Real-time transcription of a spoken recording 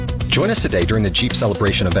Join us today during the Jeep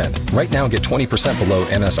Celebration event. Right now, get 20% below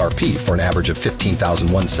MSRP for an average of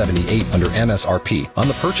 $15,178 under MSRP on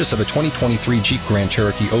the purchase of a 2023 Jeep Grand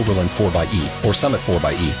Cherokee Overland 4xE or Summit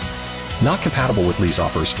 4xE. Not compatible with lease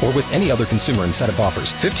offers or with any other consumer incentive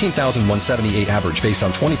offers. $15,178 average based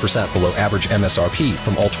on 20% below average MSRP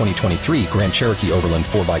from all 2023 Grand Cherokee Overland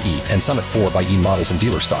 4xE and Summit 4xE models in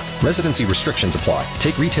dealer stock. Residency restrictions apply.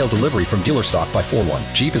 Take retail delivery from dealer stock by 4/1.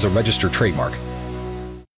 Jeep is a registered trademark.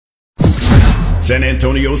 San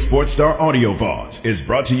Antonio Sports Star Audio Vault is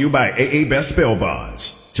brought to you by AA Best Bail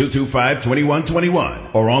Bonds,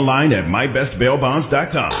 225-2121, or online at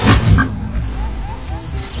mybestbailbonds.com.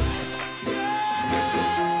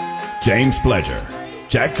 James Pledger,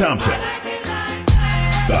 Jack Thompson,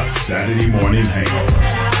 the Saturday Morning Hangover.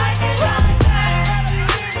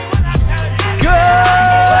 Good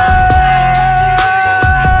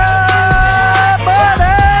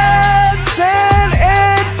morning, San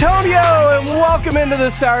Antonio, and welcome into the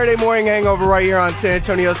Saturday Morning Hangover right here on San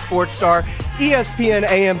Antonio Sports Star, ESPN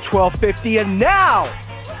AM 1250, and now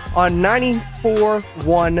on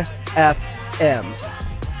 94.1 FM.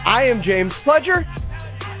 I am James Pledger.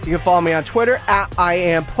 You can follow me on Twitter at I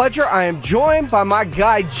am Pledger. I am joined by my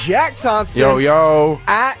guy Jack Thompson. Yo.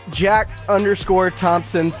 At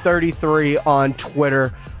Jack_Thompson33 on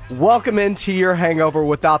Twitter. Welcome into your hangover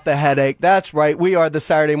without the headache. That's right. We are the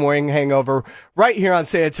Saturday Morning Hangover right here on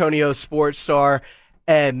San Antonio Sports Star.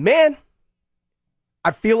 And man, I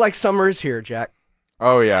feel like summer is here, Jack.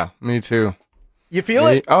 Oh yeah, me too. You feel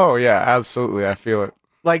it? Oh yeah, absolutely. I feel it.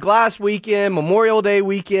 Like last weekend, Memorial Day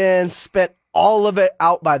weekend, spent all of it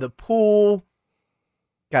out by the pool.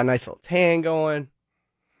 Got a nice little tan going.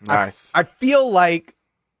 Nice. I feel like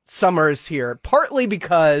summer is here, partly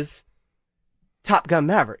because Top Gun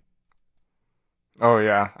Maverick. Oh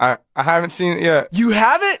yeah, I haven't seen it yet. You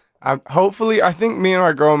haven't? Hopefully, I think me and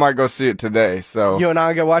my girl might go see it today. So you and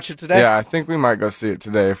I go watch it today? Yeah, I think we might go see it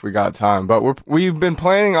today if we got time. But we've been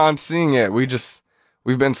planning on seeing it. We've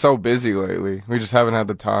been so busy lately. We just haven't had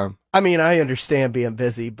the time. I mean, I understand being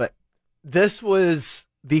busy, but this was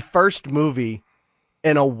the first movie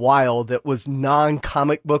in a while that was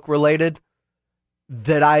non-comic book related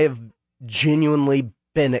that I have genuinely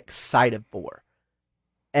been excited for.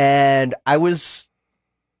 And I was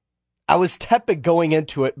tepid going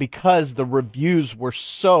into it because the reviews were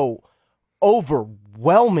so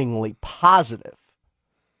overwhelmingly positive.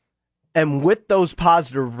 And with those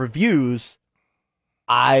positive reviews,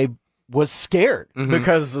 I was scared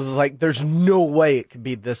because it was like, there's no way it could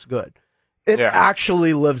be this good. It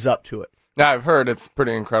actually lives up to it. Yeah, I've heard it's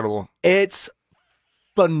pretty incredible. It's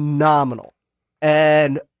phenomenal.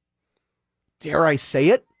 And dare I say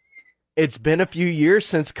it, it's been a few years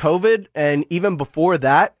since COVID, and even before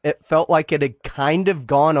that, it felt like it had kind of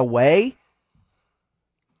gone away.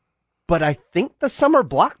 But I think the summer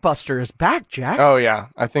blockbuster is back, Jack. Oh, yeah.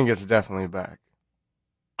 I think it's definitely back.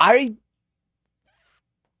 I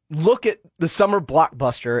look at the summer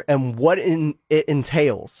blockbuster and what it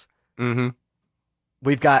entails. Mm-hmm.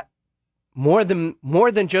 We've got more than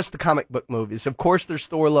just the comic book movies. Of course, there's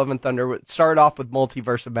Thor: Love and Thunder. It started off with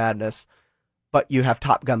Multiverse of Madness, but you have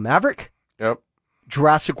Top Gun Maverick. Yep.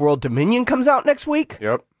 Jurassic World Dominion comes out next week.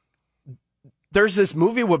 Yep. There's this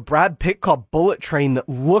movie with Brad Pitt called Bullet Train that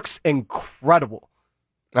looks incredible.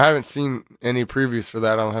 I haven't seen any previews for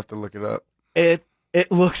that. I'll have to look it up. It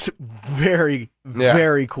looks very,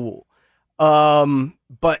 very cool.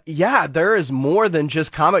 But yeah, there is more than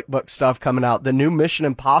just comic book stuff coming out. The new Mission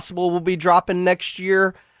Impossible will be dropping next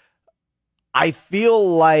year. I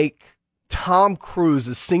feel like Tom Cruise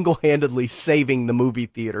is single-handedly saving the movie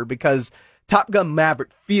theater because Top Gun Maverick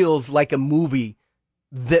feels like a movie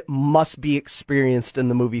that must be experienced in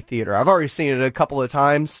the movie theater. I've already seen it a couple of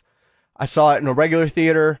times. I saw it in a regular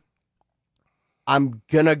theater. I'm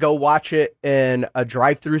gonna go watch it in a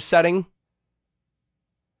drive-through setting.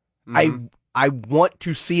 I want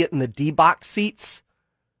to see it in the D-box seats.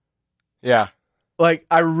 Yeah. Like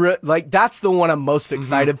that's the one I'm most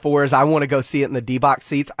excited for is I want to go see it in the D-box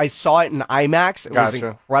seats. I saw it in IMAX. It was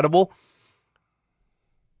incredible.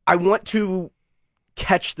 I want to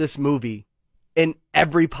catch this movie in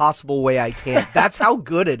every possible way I can. That's how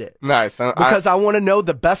good it is. Nice. Because I want to know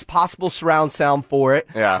the best possible surround sound for it.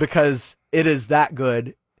 Yeah. Because it is that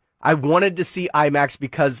good. I wanted to see IMAX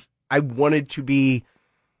because I wanted to be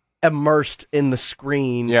immersed in the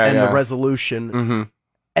screen and the resolution. Mm-hmm.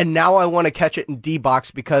 And now I want to catch it in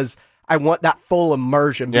D-box because I want that full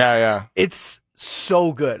immersion. Yeah. It's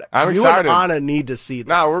so good. I'm you excited. You and Anna need to see this.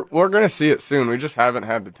 No, we're going to see it soon. We just haven't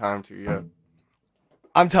had the time to yet.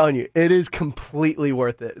 I'm telling you, it is completely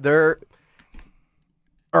worth it.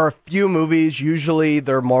 are a few movies, usually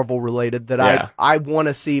they're Marvel related, that I want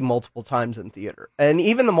to see multiple times in theater. And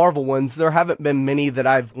even the Marvel ones, there haven't been many that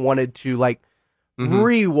I've wanted to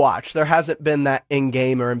rewatch. There hasn't been that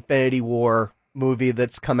Endgame or Infinity War movie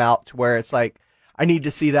that's come out to where it's like, I need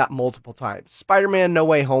to see that multiple times. Spider-Man No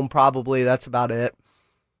Way Home, probably, that's about it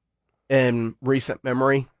in recent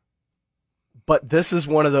memory. But this is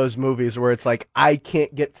one of those movies where it's like, I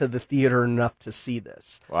can't get to the theater enough to see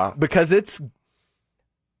this. Wow. Because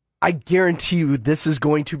I guarantee you this is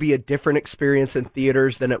going to be a different experience in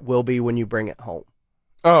theaters than it will be when you bring it home.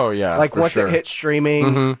 Oh, yeah. Like, once sure. it hits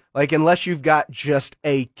streaming, like, unless you've got just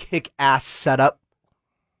a kick-ass setup,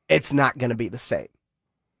 it's not going to be the same.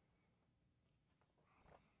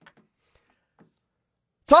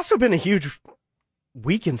 It's also been a huge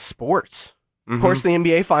week in sports. Of course, the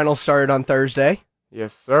NBA Finals started on Thursday.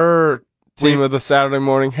 Yes, sir. Team of the Saturday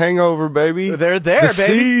morning hangover, baby. They're there, the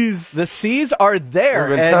baby. C's. The C's are there.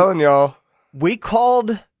 We've been telling y'all. We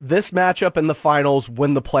called this matchup in the finals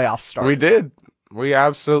when the playoffs started. We did. We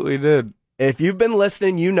absolutely did. If you've been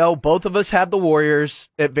listening, you know both of us had the Warriors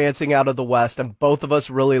advancing out of the West, and both of us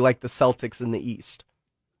really like the Celtics in the East.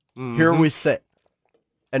 Here we sit.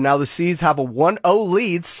 And now the C's have a 1-0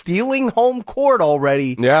 lead, stealing home court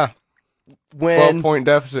already. Yeah. 12-point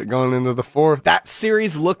deficit going into the fourth. That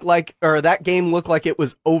series looked like, or that game looked like it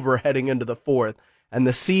was over heading into the fourth, and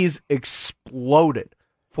the C's exploded.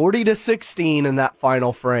 40-16 in that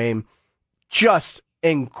final frame. Just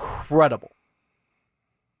incredible.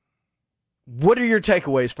 What are your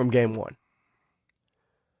takeaways from game one?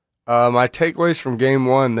 My takeaways from game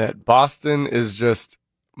one, that Boston is just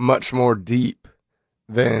much more deep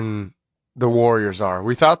than the Warriors are.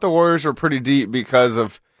 We thought the Warriors were pretty deep because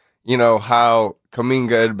of, how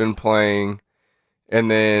Kuminga had been playing,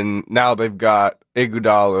 and then now they've got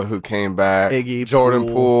Iguodala who came back. Jordan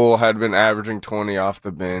Poole had been averaging 20 off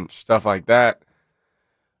the bench, stuff like that.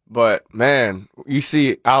 But, man, you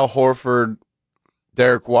see Al Horford,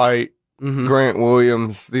 Derek White, Grant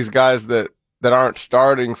Williams, these guys that aren't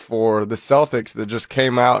starting for the Celtics that just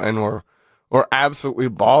came out and were absolutely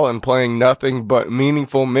balling, playing nothing but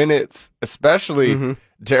meaningful minutes, especially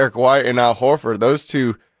Derek White and Al Horford. Those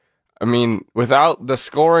two, I mean, without the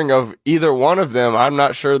scoring of either one of them, I'm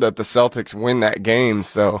not sure that the Celtics win that game.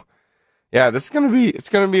 So, yeah, it's going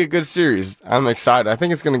to be a good series. I'm excited. I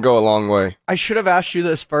think it's going to go a long way. I should have asked you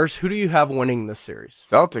this first. Who do you have winning this series?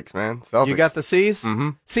 Celtics, man. Celtics. You got the C's?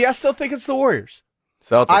 See, I still think it's the Warriors.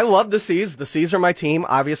 Celtics. I love the C's. The C's are my team.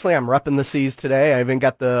 Obviously, I'm repping the C's today. I even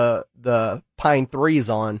got the Pine Threes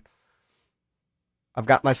on. I've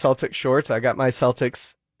got my Celtics shorts. I got my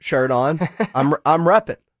Celtics shirt on. I'm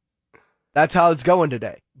repping. That's how it's going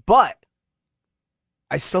today. But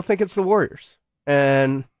I still think it's the Warriors.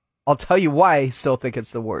 And I'll tell you why I still think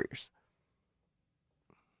it's the Warriors.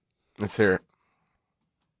 Let's hear it.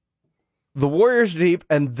 The Warriors deep,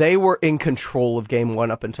 and they were in control of game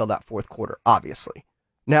one up until that fourth quarter, obviously.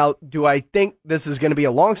 Now, do I think this is going to be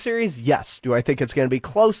a long series? Yes. Do I think it's going to be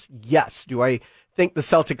close? Yes. Do I think the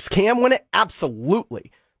Celtics can win it? Absolutely.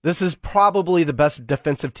 This is probably the best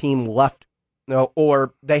defensive team left,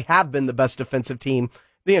 or they have been the best defensive team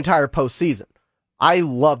the entire postseason. I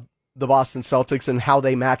love the Boston Celtics and how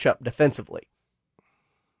they match up defensively.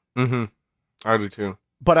 I do too.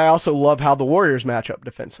 But I also love how the Warriors match up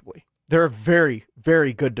defensively. They're a very,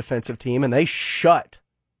 very good defensive team, and they shut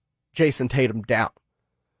Jason Tatum down.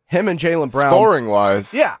 Him and Jaylen Brown.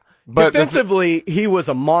 Scoring-wise. Yeah. But defensively, he was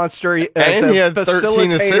a monster. And he had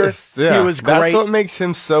 13 assists. Yeah. He was great. That's what makes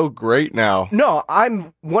him so great now. No,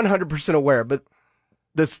 I'm 100% aware, but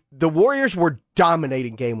the Warriors were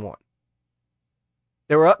dominating game one.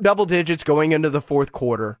 They were up double digits going into the fourth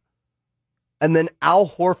quarter. And then Al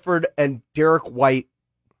Horford and Derek White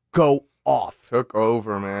go off. Took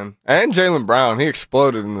over, man. And Jaylen Brown, he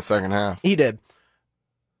exploded in the second half. He did.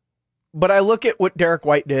 But I look at what Derek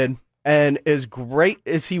White did, and as great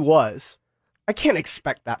as he was, I can't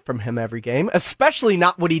expect that from him every game, especially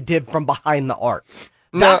not what he did from behind the arc.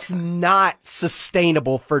 That's not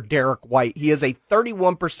sustainable for Derek White. He is a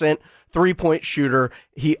 31% three-point shooter.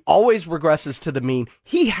 He always regresses to the mean.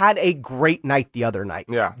 He had a great night the other night.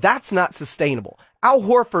 Yeah. That's not sustainable. Al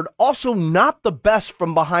Horford, also not the best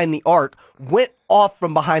from behind the arc, went off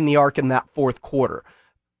from behind the arc in that fourth quarter.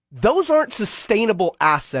 Those aren't sustainable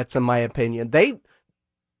assets, in my opinion.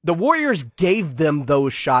 The Warriors gave them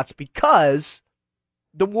those shots because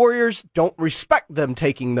the Warriors don't respect them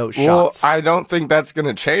taking those shots. Well, I don't think that's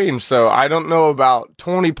going to change. So I don't know about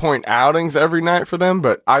 20-point outings every night for them,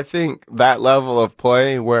 but I think that level of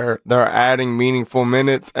play where they're adding meaningful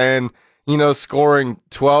minutes, and scoring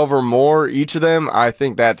 12 or more, each of them, I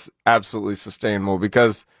think that's absolutely sustainable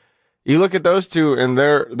because you look at those two and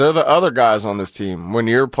they're the other guys on this team. When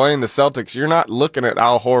you're playing the Celtics, you're not looking at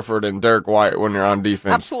Al Horford and Derek White when you're on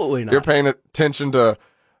defense. Absolutely not. You're paying attention to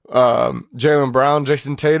Jaylen Brown,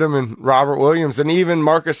 Jason Tatum, and Robert Williams, and even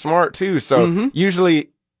Marcus Smart too. So usually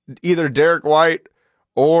either Derek White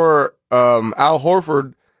or Al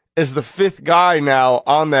Horford is the fifth guy now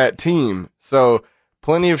on that team. So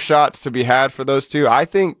plenty of shots to be had for those two. I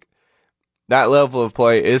think that level of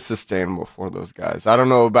play is sustainable for those guys. I don't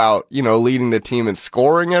know about, leading the team in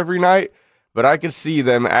scoring every night, but I could see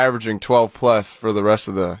them averaging 12 plus for the rest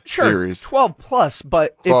of the series. 12 plus,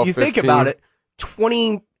 but 12, if you 15. think about it,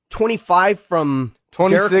 25 from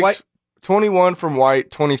 26, Derek White, 21 from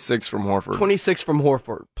White, 26 from Horford. 26 from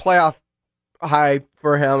Horford. Playoff high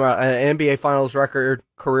for him, an NBA Finals record,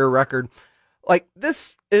 career record. Like,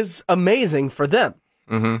 this is amazing for them.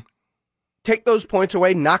 Mm-hmm. Take those points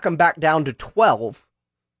away, knock them back down to 12,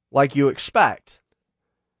 like you expect.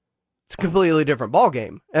 It's a completely different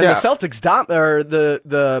ballgame. And the Celtics,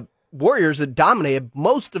 the Warriors had dominated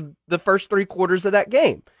most of the first three quarters of that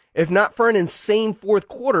game. If not for an insane fourth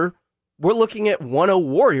quarter, we're looking at 1-0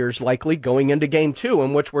 Warriors likely going into game 2,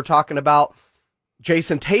 in which we're talking about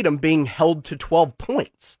Jason Tatum being held to 12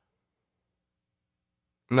 points.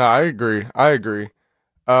 No, I agree.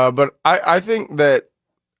 But I think that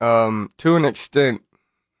to an extent,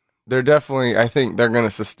 I think they're going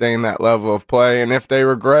to sustain that level of play. And if they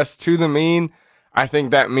regress to the mean, I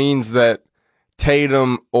think that means that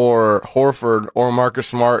Tatum or Horford or Marcus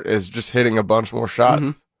Smart is just hitting a bunch more shots.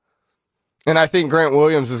 Mm-hmm. And I think Grant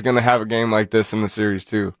Williams is going to have a game like this in the series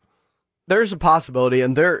too. There's a possibility,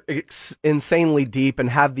 and they're insanely deep and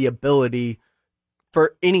have the ability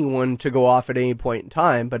for anyone to go off at any point in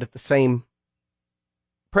time. But at the same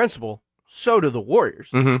principle, so do the Warriors.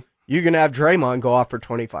 Mm-hmm. You're going to have Draymond go off for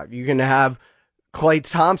 25. You're going to have Klay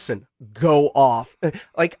Thompson go off.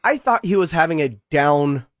 Like, I thought he was having a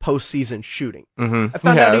down postseason shooting. Mm-hmm. I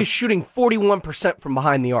found out he's shooting 41% from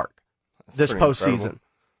behind the arc this postseason. Incredible.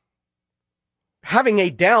 Having a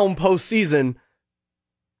down postseason,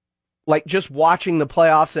 like just watching the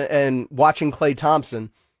playoffs and watching Klay Thompson,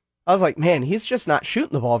 I was like, man, he's just not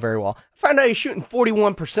shooting the ball very well. I found out he's shooting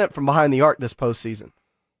 41% from behind the arc this postseason.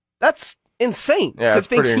 That's insane to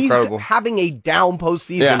think he's incredible. Having a down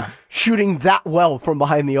postseason shooting that well from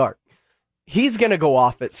behind the arc. He's going to go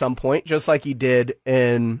off at some point, just like he did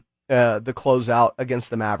in the closeout against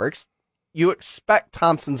the Mavericks. You expect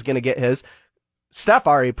Thompson's going to get his. Steph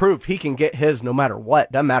already proved he can get his no matter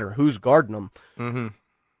what. Doesn't matter who's guarding him. Mm-hmm.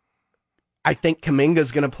 I think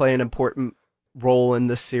Kuminga's going to play an important role in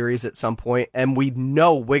this series at some point, and we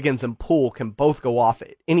know Wiggins and Poole can both go off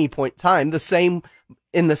at any point in time.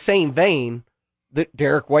 In the same vein that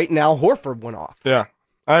Derek White and Al Horford went off. Yeah,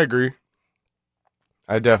 I agree.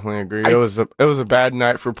 I definitely agree. It was a bad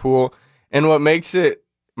night for Poole, and what makes it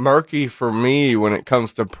murky for me when it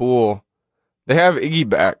comes to Poole, they have Iggy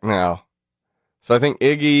back now, so I think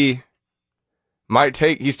Iggy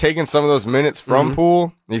he's taking some of those minutes from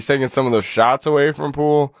Poole. He's taking some of those shots away from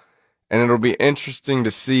Poole, and it'll be interesting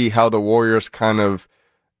to see how the Warriors kind of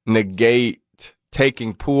negate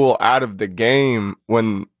taking Poole out of the game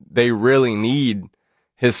when they really need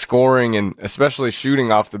his scoring and especially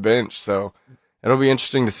shooting off the bench. So it'll be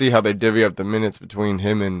interesting to see how they divvy up the minutes between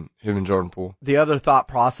him and Jordan Poole. The other thought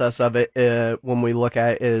process of it, when we look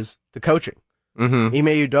at it, is the coaching. Mm-hmm.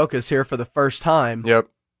 Ime Udoka's here for the first time. Yep.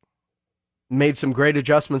 Made some great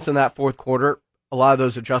adjustments in that fourth quarter. A lot of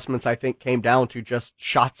those adjustments, I think, came down to just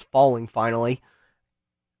shots falling finally.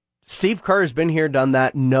 Steve Kerr has been here, done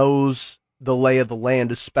that, knows the lay of the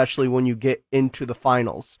land, especially when you get into the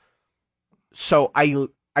finals. So I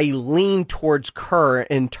lean towards Kerr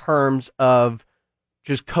in terms of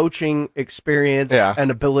just coaching experience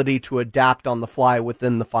and ability to adapt on the fly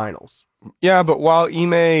within the finals. Yeah, but while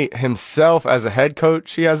Ime himself as a head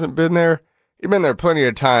coach, he hasn't been there. He's been there plenty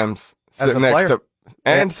of times sitting next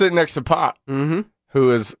to Pop,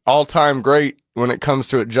 who is all-time great when it comes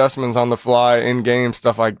to adjustments on the fly, in-game,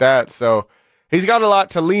 stuff like that. So he's got a lot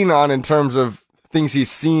to lean on in terms of things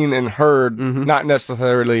he's seen and heard, not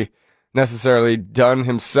necessarily done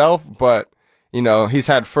himself, but, he's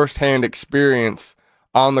had firsthand experience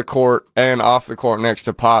on the court and off the court next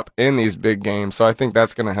to Pop in these big games. So I think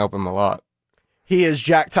that's going to help him a lot. He is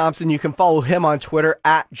Jack Thompson. You can follow him on Twitter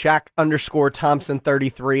at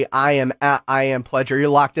Jack_Thompson33. I am at I Am Pledger. You're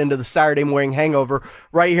locked into the Saturday morning hangover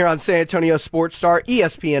right here on San Antonio Sports Star,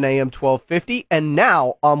 ESPN AM 1250, and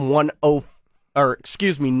now on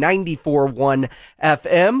 94.1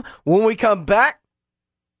 FM. When we come back,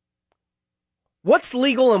 what's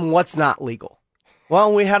legal and what's not legal?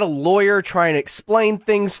 Well, we had a lawyer try and explain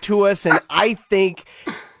things to us, and I think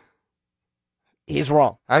he's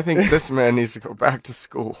wrong. I think this man needs to go back to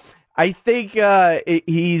school. I think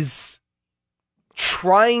he's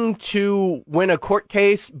trying to win a court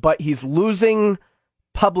case, but he's losing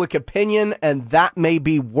public opinion, and that may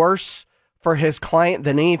be worse for his client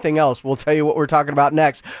than anything else. We'll tell you what we're talking about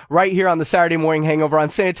next, right here on the Saturday Morning Hangover on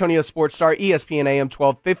San Antonio Sports Star, ESPN AM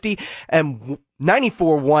 1250 and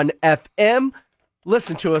 94.1 FM.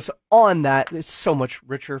 Listen to us on that. It's so much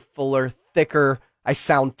richer, fuller, thicker. I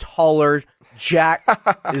sound taller. Jack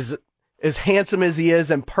is as handsome as he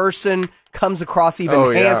is in person, comes across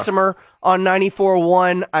even handsomer on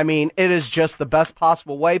 94.1. I mean, it is just the best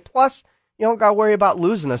possible way. Plus, you don't got to worry about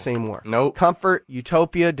losing us anymore. Nope. Comfort,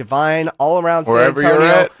 Utopia, Divine, all around Wherever San Antonio.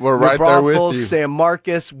 you're at, we're right there with you. San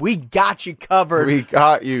Marcos, we got you covered. We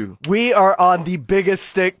got you. We are on the biggest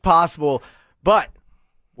stick possible. But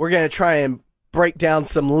we're going to try and break down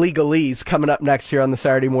some legalese coming up next here on the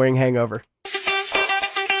Saturday Morning Hangover.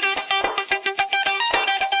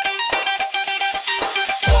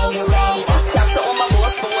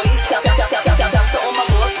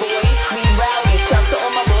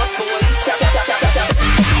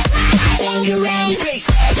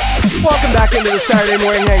 Welcome back into the Saturday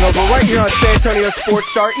Morning Hangover right here on San Antonio Sports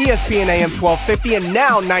Star, ESPN AM 1250 and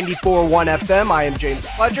now 94.1 FM. I am James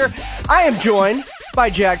Pledger. I am joined by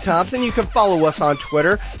Jack Thompson. You can follow us on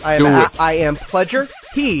Twitter. I am at I am Pledger.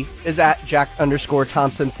 He is at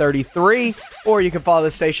Jack_Thompson33. Or you can follow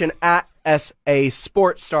the station at SA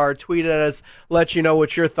Sports Star. Tweet at us. Let you know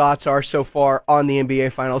what your thoughts are so far on the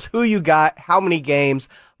NBA Finals. Who you got? How many games?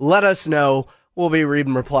 Let us know. We'll be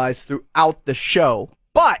reading replies throughout the show.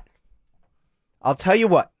 But I'll tell you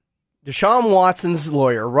what. Deshaun Watson's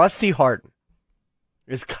lawyer, Rusty Hardin,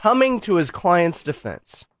 is coming to his client's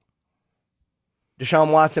defense.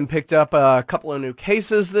 Deshaun Watson picked up a couple of new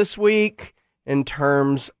cases this week in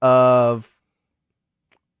terms of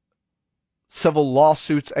civil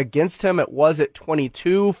lawsuits against him. It was at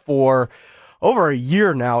 22 for over a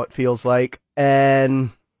year now, it feels like.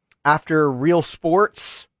 And after Real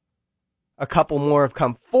Sports, a couple more have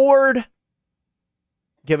come forward,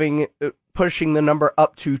 pushing the number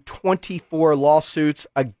up to 24 lawsuits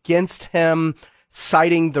against him,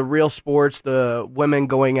 citing the Real Sports, the women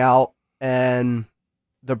going out and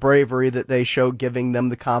the bravery that they show, giving them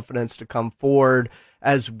the confidence to come forward,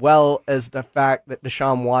 as well as the fact that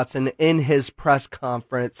Deshaun Watson, in his press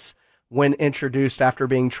conference, when introduced after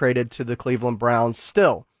being traded to the Cleveland Browns,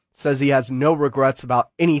 still says he has no regrets about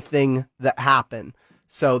anything that happened.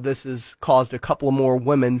 So this has caused a couple more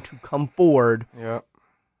women to come forward. Yeah.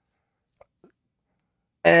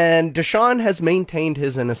 And Deshaun has maintained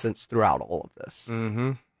his innocence throughout all of this.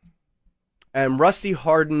 Mm-hmm. And Rusty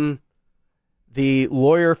Hardin, the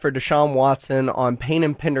lawyer for Deshaun Watson, on Payne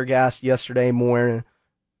and Pendergast yesterday morning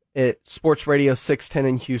at Sports Radio 610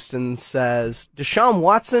 in Houston, says Deshaun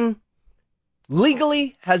Watson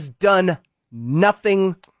legally has done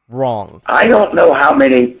nothing wrong. I don't know how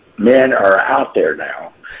many men are out there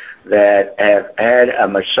now that have had a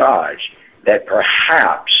massage that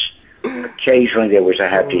perhaps occasionally there was a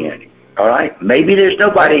happy ending. All right? Maybe there's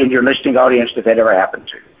nobody in your listening audience that ever happened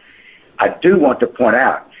to. I do want to point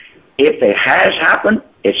out, if it has happened,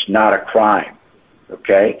 it's not a crime.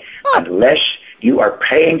 Okay? Unless you are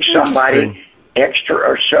paying somebody extra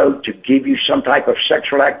or so to give you some type of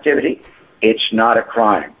sexual activity, it's not a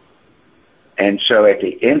crime. And so at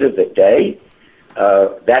the end of the day,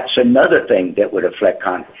 that's another thing that would affect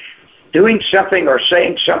conduct. Doing something or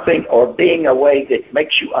saying something or being a way that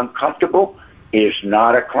makes you uncomfortable is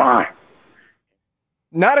not a crime.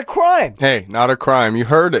 Not a crime. Hey, not a crime. You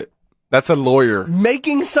heard it. That's a lawyer.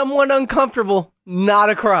 Making someone uncomfortable, not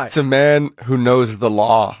a crime. It's a man who knows the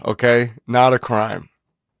law, okay? Not a crime.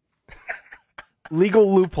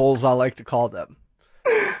 Legal loopholes, I like to call them.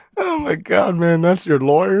 Oh, my God, man. That's your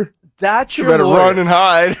lawyer? That's your lawyer. You better run and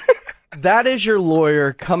hide. That is your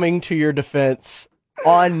lawyer coming to your defense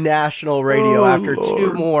on national radio after Lord.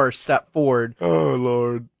 two more step forward. Oh,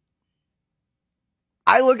 Lord.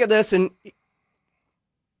 I look at this and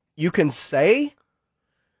you can say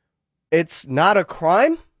it's not a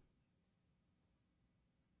crime.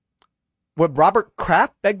 Would Robert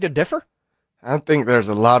Kraft beg to differ? I think there's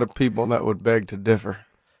a lot of people that would beg to differ.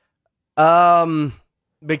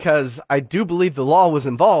 Because I do believe the law was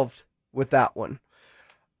involved with that one.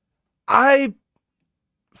 I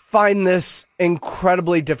find this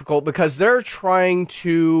incredibly difficult because they're trying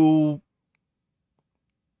to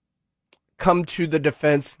come to the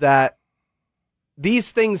defense that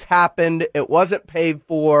these things happened, it wasn't paid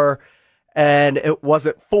for, and it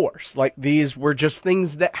wasn't forced. Like, these were just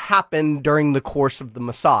things that happened during the course of the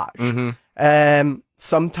massage. And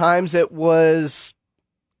sometimes it was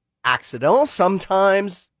accidental,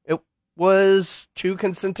 sometimes it was two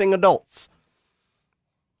consenting adults.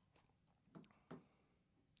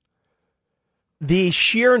 The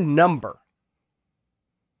sheer number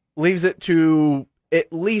leaves it to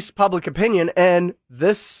at least public opinion, and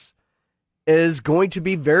this is going to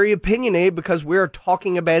be very opinionated because we're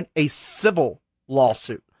talking about a civil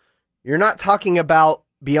lawsuit. You're not talking about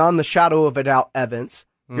beyond the shadow of a doubt evidence.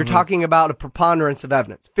 You're talking about a preponderance of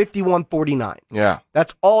evidence, 51-49. Yeah.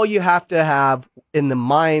 That's all you have to have in the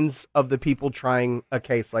minds of the people trying a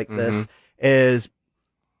case like this is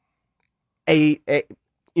a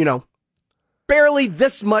barely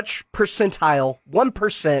this much percentile,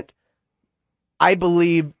 1%, I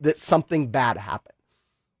believe that something bad happened.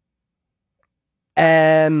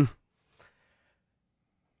 And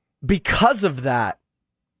because of that,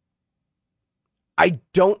 I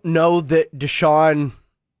don't know that Deshaun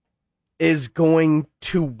is going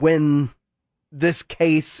to win this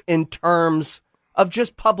case in terms of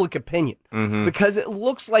just public opinion. Because it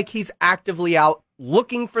looks like he's actively out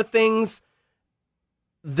looking for things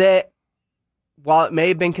that, while it may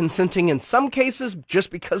have been consenting in some cases,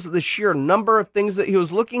 just because of the sheer number of things that he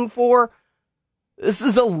was looking for, this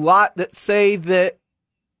is a lot that say that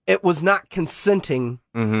it was not consenting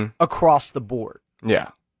across the board. Yeah.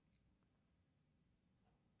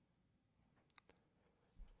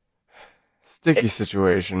 Sticky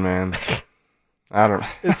situation, man. I don't know.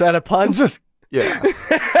 Is that a pun? Yeah.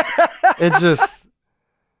 It just,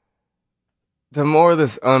 the more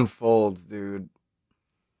this unfolds, dude.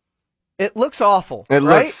 It looks awful. It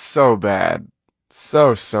right? looks so bad.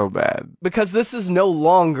 So bad. Because this is no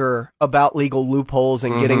longer about legal loopholes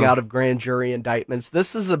and getting out of grand jury indictments.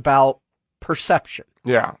 This is about perception.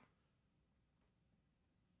 Yeah.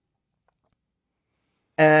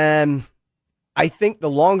 And I think the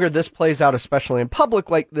longer this plays out, especially in public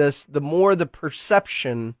like this, the more the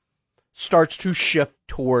perception starts to shift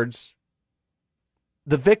towards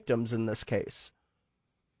the victims in this case.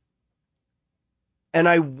 And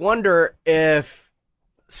I wonder if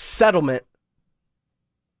settlement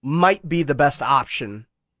might be the best option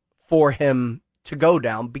for him to go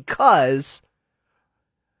down, because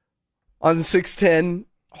on 610,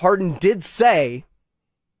 Hardin did say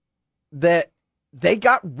that they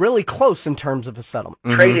got really close in terms of a settlement.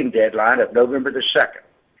 Trading deadline of November the 2nd.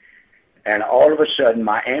 And all of a sudden,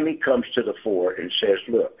 Miami comes to the fore and says,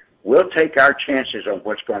 look, we'll take our chances on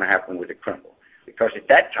what's going to happen with the criminal. Because at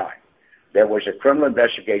that time, there was a criminal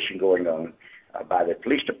investigation going on by the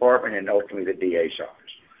police department and ultimately the DA's office.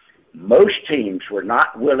 Most teams were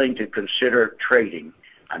not willing to consider trading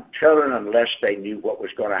until and unless they knew what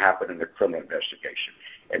was going to happen in the criminal investigation.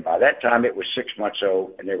 And by that time, it was 6 months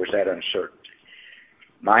old, and there was that uncertainty.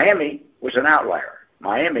 Miami was an outlier.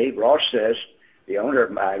 Miami, Ross says, the owner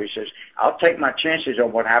of Miami says, I'll take my chances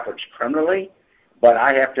on what happens criminally, but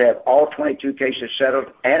I have to have all 22 cases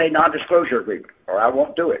settled and a non-disclosure agreement, or I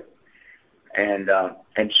won't do it. And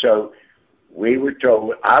so we were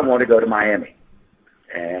told, I want to go to Miami.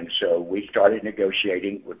 And so we started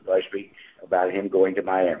negotiating with Busby about him going to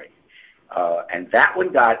Miami. And that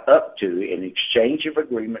one got up to an exchange of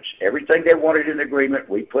agreements. Everything they wanted in the agreement,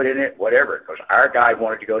 we put in it, whatever, because our guy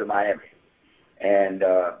wanted to go to Miami. And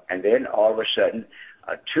then all of a sudden,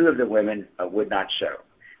 2 of the women would not settle.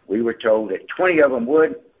 We were told that 20 of them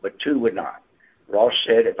would, but 2 would not. Ross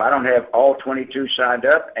said, if I don't have all 22 signed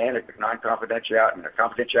up and a non-confidentiality and a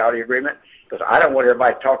confidentiality agreement, because I don't want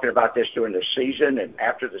everybody talking about this during the season and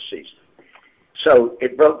after the season. So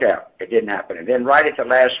it broke down. It didn't happen. And then right at the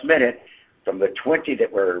last minute, from the 20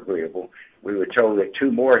 that were agreeable, we were told that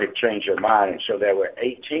 2 more had changed their mind, and so there were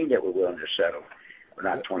 18 that were willing to settle, or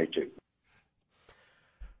not 22.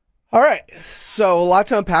 All right, so a lot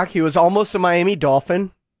to unpack. He was almost a Miami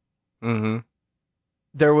Dolphin.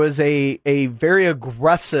 There was a very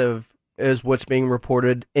aggressive, is what's being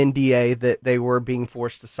reported, NDA that they were being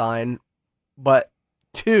forced to sign, but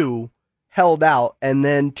 2 held out, and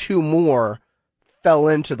then 2 more fell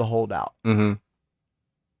into the holdout.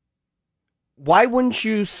 Why wouldn't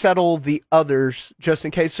you settle the others just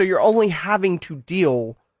in case? So you're only having to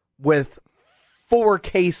deal with 4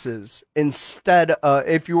 cases instead of,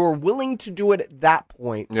 if you were willing to do it at that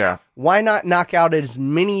point, why not knock out as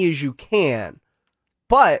many as you can?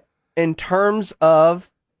 But in terms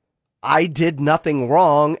of, I did nothing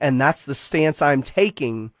wrong, and that's the stance I'm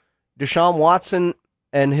taking, Deshaun Watson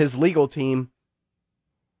and his legal team,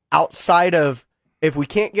 outside of, if we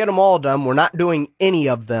can't get them all done, we're not doing any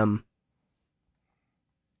of them.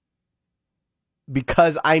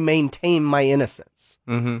 because I maintain my innocence.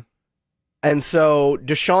 Mm-hmm. And so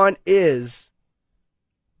Deshaun is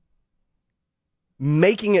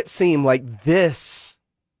making it seem like this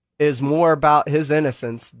is more about his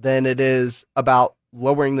innocence than it is about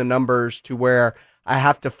lowering the numbers to where I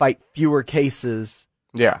have to fight fewer cases.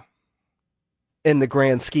 Yeah. In the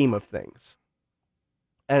grand scheme of things.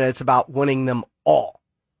 And it's about winning them all.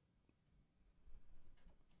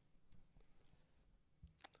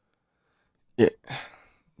 Yeah.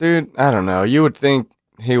 Dude, I don't know. You would think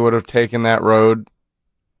he would have taken that road.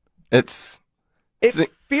 It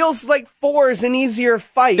feels like 4 is an easier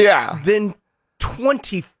fight than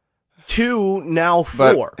 22 now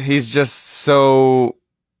 4. But he's just so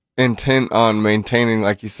intent on maintaining,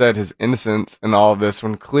 like you said, his innocence and all of this,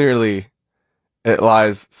 when clearly it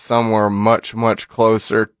lies somewhere much, much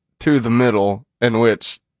closer to the middle in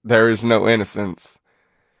which there is no innocence.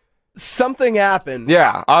 Something happened.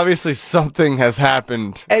 Yeah, obviously something has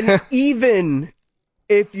happened. And even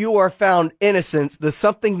if you are found innocent, the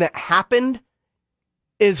something that happened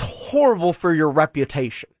is horrible for your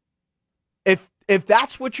reputation. If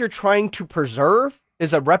that's what you're trying to preserve,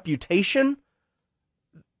 is a reputation,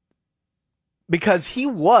 because he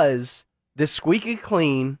was the squeaky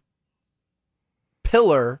clean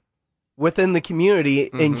pillar within the community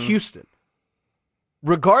in Houston.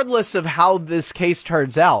 Regardless of how this case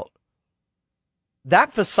turns out,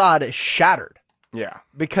 that facade is shattered. Yeah.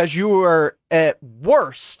 Because you were at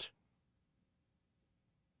worst,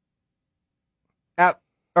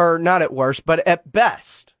 not at worst, but at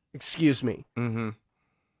best, excuse me,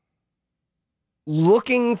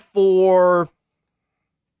 looking for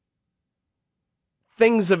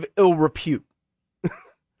things of ill repute.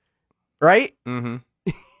 Right?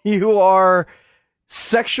 Mm-hmm. You are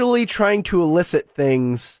sexually trying to elicit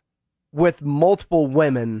things with multiple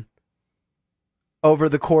women over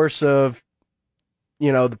the course of,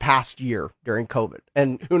 the past year during COVID.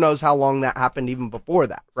 And who knows how long that happened even before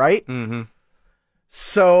that, right? Mm-hmm.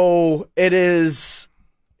 So it is,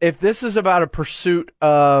 if this is about a pursuit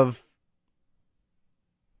of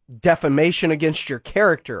defamation against your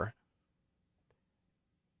character,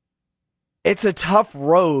 it's a tough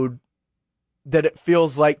road that it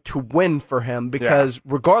feels like to win for him, because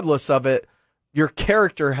regardless of it, your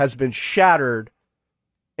character has been shattered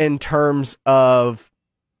in terms of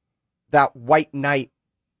that white knight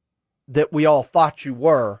that we all thought you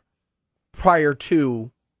were prior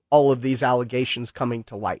to all of these allegations coming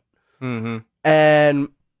to light. Mm-hmm. And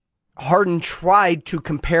Hardin tried to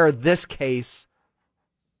compare this case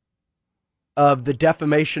of the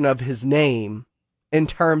defamation of his name in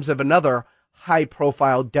terms of another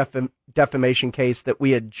high-profile defamation case that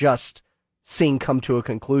we had just seen come to a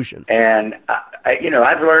conclusion. And,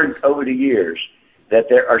 I've learned over the years that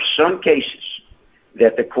there are some cases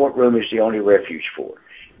that the courtroom is the only refuge for,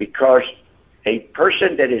 because a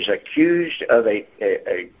person that is accused of a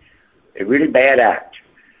really bad act,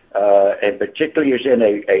 and particularly is in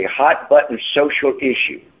a hot-button social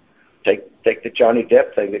issue, take the Johnny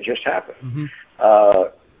Depp thing that just happened.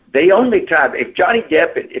 Mm-hmm. The only time, if Johnny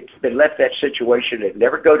Depp had been left that situation, and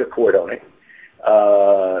never go to court on it,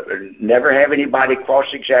 never have anybody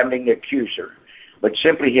cross-examining the accuser, but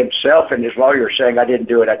simply himself and his lawyer saying, I didn't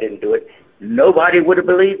do it, nobody would have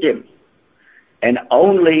believed him. And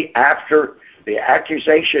only after the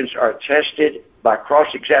accusations are tested by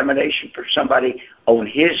cross-examination for somebody on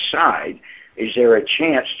his side is there a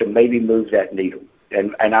chance to maybe move that needle.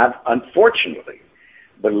 And I've unfortunately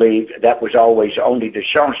believe that was always only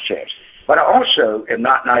Deshaun's chance. But I also am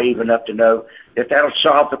not naive enough to know that that'll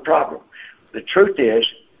solve the problem. The truth is,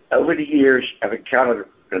 over the years, I've encountered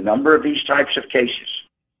a number of these types of cases.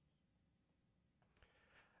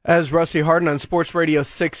 As Rusty Hardin on Sports Radio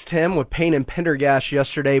 610 with Payne and Pendergast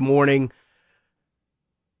yesterday morning,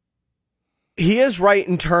 he is right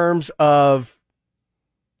in terms of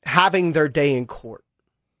having their day in court,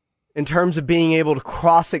 in terms of being able to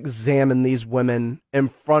cross-examine these women in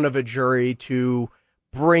front of a jury to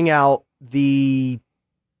bring out the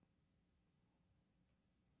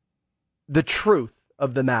truth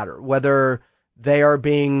of the matter, whether they are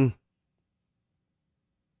being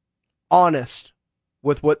honest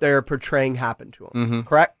with what they're portraying happened to them. Mm-hmm.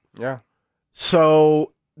 Correct? Yeah.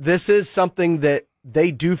 So this is something that they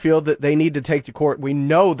do feel that they need to take to court. We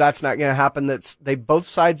know that's not going to happen. Both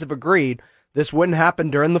sides have agreed this wouldn't happen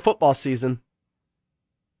during the football season.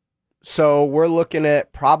 So we're looking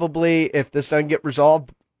at probably, if this doesn't get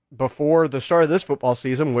resolved before the start of this football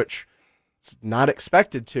season, which it's not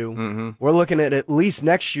expected to, we're looking at least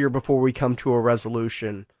next year before we come to a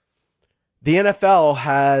resolution. The NFL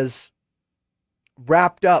has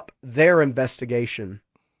wrapped up their investigation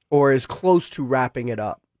or is close to wrapping it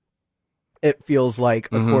up. It feels like,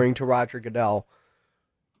 according to Roger Goodell.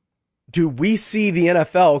 Do we see the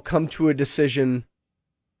NFL come to a decision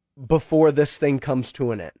before this thing comes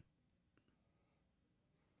to an end?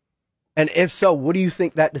 And if so, what do you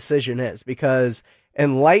think that decision is? Because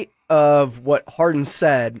in light of what Hardin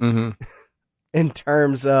said in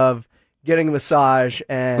terms of getting a massage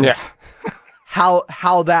and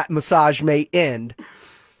how that massage may end.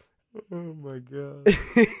 Oh my God.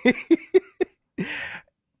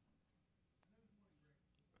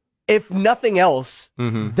 If nothing else,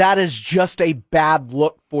 that is just a bad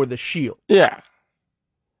look for the Shield. Yeah.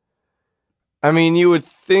 I mean, you would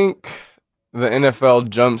think the NFL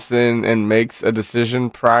jumps in and makes a decision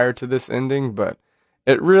prior to this ending, but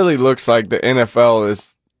it really looks like the NFL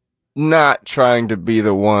is not trying to be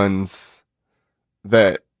the ones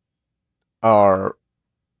that are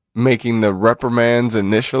making the reprimands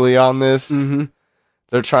initially on this.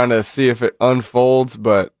 They're trying to see if it unfolds,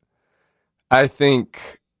 but I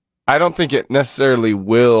don't think it necessarily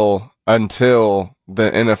will until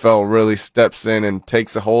the NFL really steps in and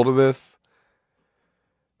takes a hold of this.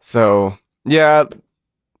 So, yeah,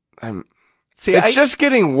 it's just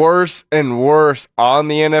getting worse and worse on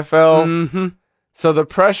the NFL. So the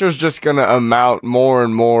pressure's just going to amount more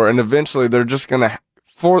and more, and eventually they're just going to,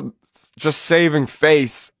 for just saving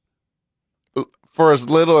face for as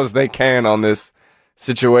little as they can on this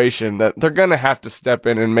situation, that they're going to have to step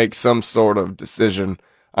in and make some sort of decision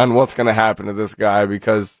on what's going to happen to this guy,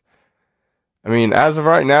 because, I mean, as of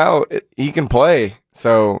right now, he can play.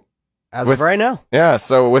 So As of right now. Yeah,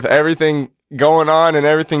 so with everything going on and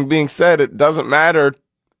everything being said, it doesn't matter.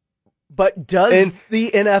 But does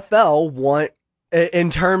the NFL want, in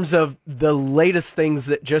terms of the latest things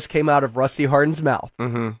that just came out of Rusty Hardin's mouth,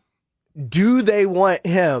 do they want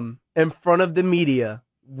him in front of the media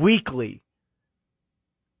weekly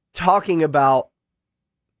talking about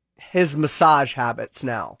his massage habits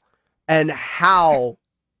now and how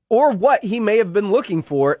or what he may have been looking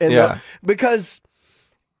for because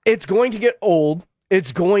it's going to get old.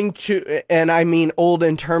 It's going to, and I mean old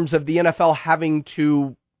in terms of the NFL having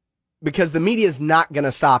to, because the media is not going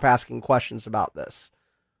to stop asking questions about this.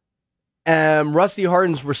 And Rusty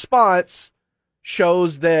Hardin's response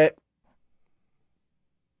shows that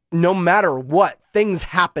no matter what, things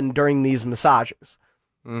happen during these massages.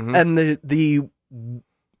 And the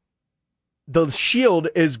Shield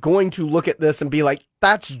is going to look at this and be like,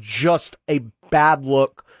 that's just a bad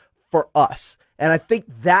look for us. And I think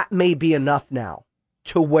that may be enough now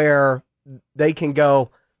to where they can go,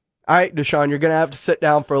 all right, Deshaun, you're going to have to sit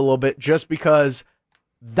down for a little bit just because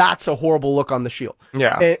that's a horrible look on the Shield.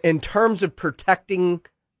 Yeah. In terms of protecting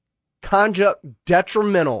conduct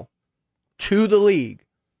detrimental to the league,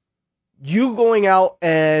 you going out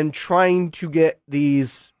and trying to get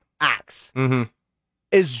these acts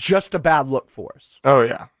is just a bad look for us. Oh,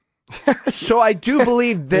 yeah. So I do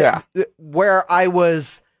believe that where I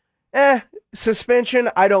was, suspension,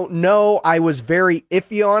 I don't know. I was very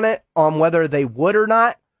iffy on it, on whether they would or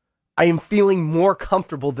not. I am feeling more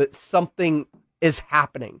comfortable that something is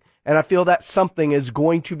happening. And I feel that something is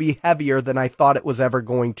going to be heavier than I thought it was ever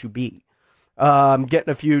going to be. Getting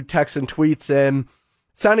a few texts and tweets and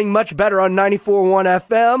sounding much better on 94.1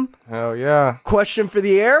 FM. Oh, yeah. Question for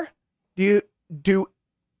the air. Do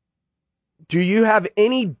you have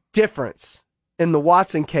any difference in the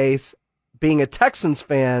Watson case being a Texans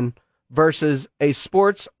fan versus a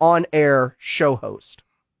sports on-air show host?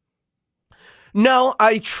 No,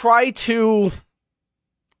 I'm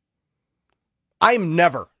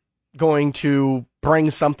never going to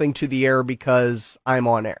bring something to the air because I'm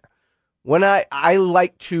on air. When I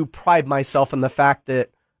like to pride myself in the fact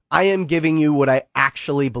that I am giving you what I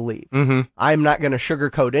actually believe. I'm not going to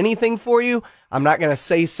sugarcoat anything for you. I'm not going to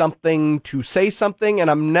say something,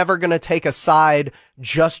 and I'm never going to take a side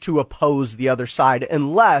just to oppose the other side,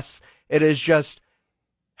 unless it is just,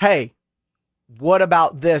 hey, what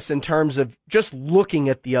about this, in terms of just looking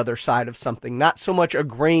at the other side of something, not so much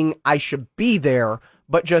agreeing I should be there,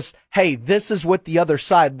 but just, hey, this is what the other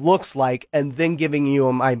side looks like, and then giving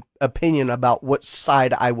you my opinion about what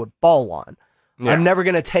side I would fall on. Yeah. I'm never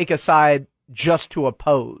going to take a side just to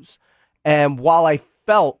oppose. And while I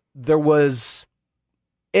felt there was,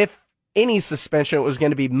 if any suspension, it was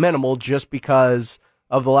going to be minimal just because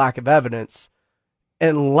of the lack of evidence,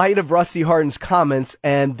 in light of Rusty Hardin's comments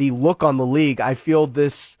and the look on the league, I feel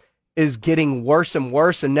this is getting worse and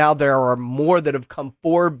worse, and now there are more that have come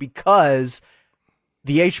forward because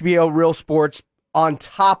the HBO Real Sports, on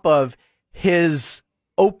top of his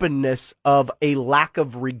openness of a lack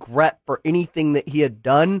of regret for anything that he had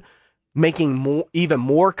done, making even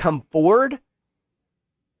more come forward,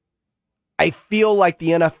 I feel like the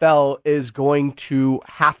NFL is going to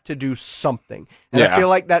have to do something. And I feel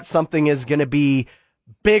like that something is going to be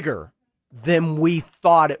bigger than we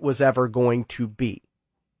thought it was ever going to be.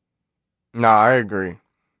 No, I agree.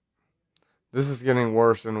 This is getting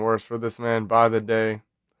worse and worse for this man by the day.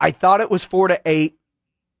 I thought it was 4 to 8.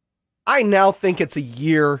 I now think it's a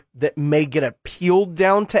year that may get appealed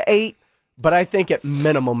down to 8, but I think at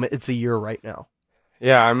minimum it's a year right now.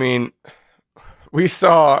 Yeah, I mean, we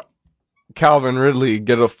saw Calvin Ridley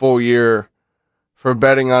get a full year for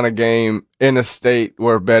betting on a game in a state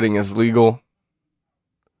where betting is legal.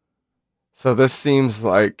 So this seems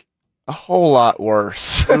like a whole lot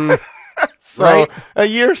worse. So right? A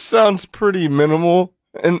year sounds pretty minimal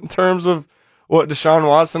in terms of what Deshaun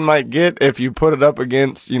Watson might get if you put it up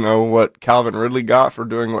against, what Calvin Ridley got for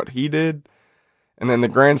doing what he did. And in the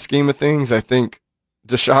grand scheme of things, I think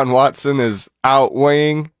Deshaun Watson is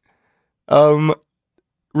outweighing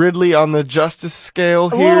Ridley on the justice scale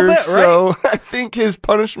here. Bit, right? So I think his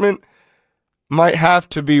punishment might have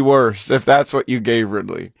to be worse if that's what you gave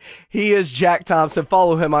Ridley. He is Jack Thompson.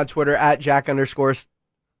 Follow him on Twitter at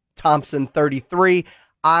Jack_Thompson33.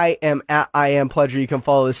 I am at I Am Pledger. You can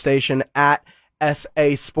follow the station at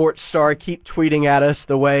SA Sports Star. Keep tweeting at us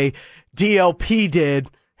the way DLP did,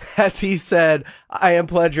 as he said, I Am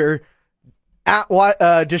Pledger at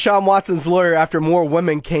Deshaun Watson's lawyer after more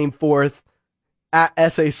women came forth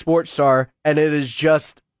at SA Sports Star, and it is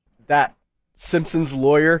just that Simpsons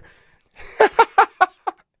lawyer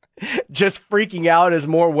just freaking out as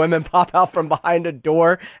more women pop out from behind a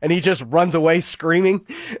door, and he just runs away screaming.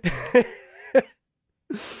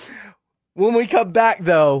 When we come back,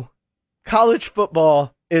 though, college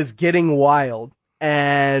football is getting wild,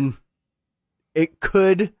 and it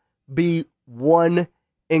could be one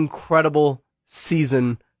incredible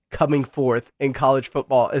season coming forth in college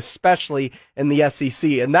football, especially in the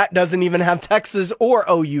SEC, and that doesn't even have Texas or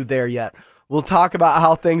OU there yet. We'll talk about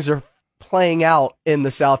how things are playing out in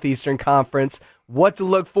the Southeastern Conference, what to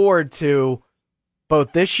look forward to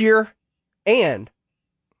both this year and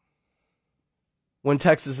when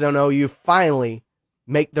Texas and OU finally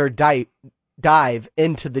make their dive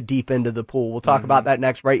into the deep end of the pool. We'll talk about that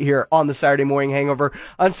next right here on the Saturday Morning Hangover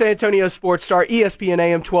on San Antonio Sports Star, ESPN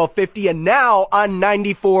AM 1250, and now on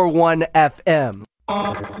 94.1 FM.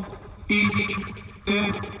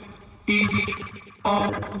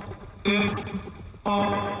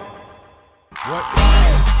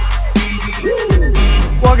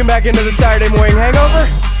 Welcome back into the Saturday Morning Hangover.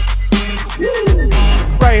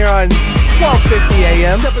 Right here on 1250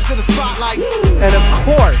 AM. And of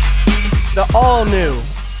course, the all-new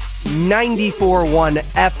 94.1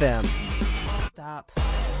 FM. Stop.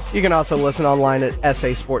 You can also listen online at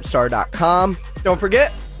sasportstar.com. Don't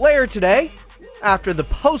forget, later today, after the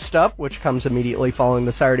post-up, which comes immediately following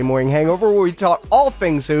the Saturday Morning Hangover, where we talk all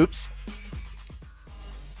things hoops,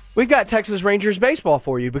 we've got Texas Rangers baseball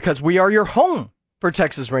for you because we are your home for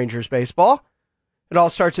Texas Rangers baseball. It all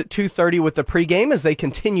starts at 2:30 with the pregame as they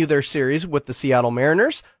continue their series with the Seattle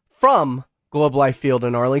Mariners from Globe Life Field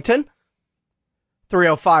in Arlington.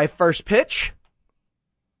 3:05 first pitch.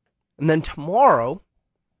 And then tomorrow,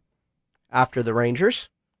 after the Rangers,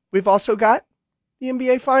 we've also got the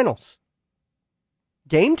NBA Finals.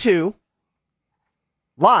 Game 2,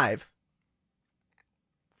 live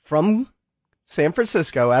from San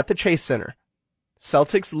Francisco at the Chase Center.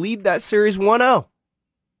 Celtics lead that series 1-0.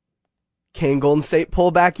 Can Golden State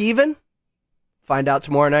pull back even? Find out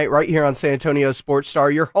tomorrow night right here on San Antonio Sports Star,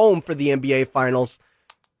 your home for the NBA Finals.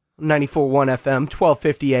 94.1 FM,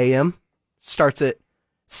 1250 AM. Starts at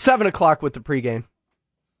 7 o'clock with the pregame.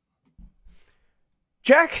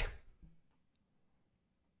 Jack,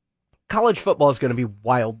 college football is going to be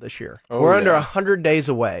wild this year. We're under 100 days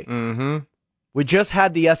away. Mm-hmm. We just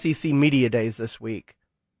had the SEC Media Days this week,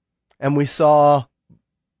 and we saw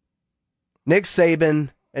Nick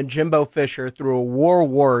Saban and Jimbo Fisher through a war of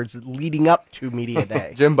words leading up to Media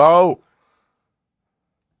Day. Jimbo!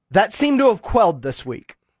 That seemed to have quelled this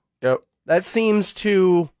week. Yep. That seems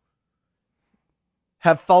to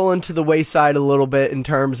have fallen to the wayside a little bit in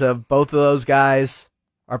terms of both of those guys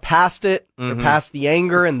are past it. They're past the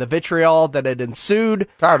anger and the vitriol that had ensued.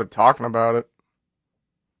 Tired of talking about it.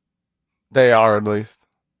 They are, at least.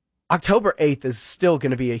 October 8th is still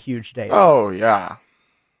going to be a huge day. Oh, yeah.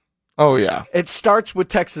 Oh, yeah. It starts with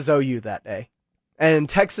Texas OU that day. And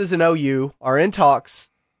Texas and OU are in talks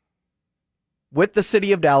with the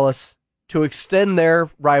city of Dallas to extend their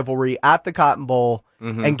rivalry at the Cotton Bowl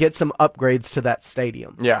and get some upgrades to that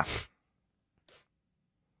stadium. Yeah.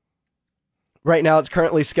 Right now, it's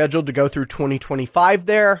currently scheduled to go through 2025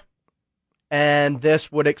 there, and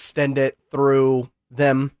this would extend it through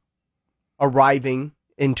them arriving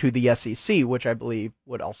into the SEC, which I believe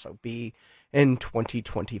would also be in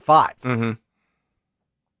 2025. Mm-hmm.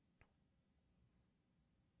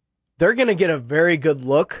 They're going to get a very good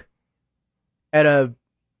look at a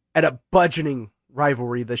budgeting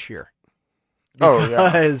rivalry this year.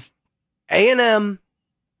 Because A&M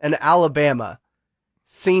and Alabama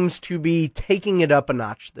seems to be taking it up a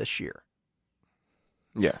notch this year.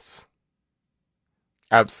 Yes.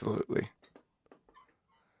 Absolutely.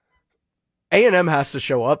 A&M has to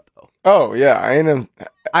show up, though. Oh, yeah. A&M.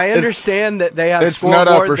 I understand that they have it's nut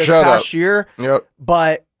up scoreboard or this shut past up. year, Yep.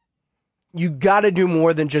 but you got to do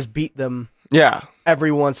more than just beat them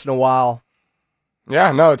every once in a while.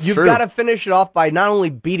 Yeah, no, it's You've true. got to finish it off by not only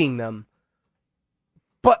beating them,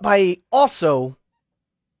 but by also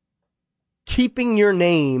keeping your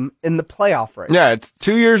name in the playoff race. Yeah, it's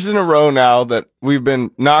 2 years in a row now that we've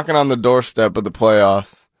been knocking on the doorstep of the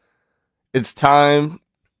playoffs. It's time.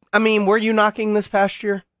 I mean, were you knocking this past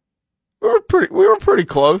year? We were pretty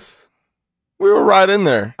close. We were right in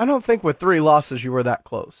there. I don't think with 3 losses you were that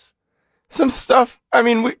close. Some stuff. I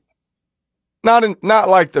mean, we not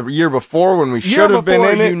like the year before when we should have been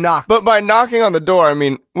in it. But by knocking on the door, I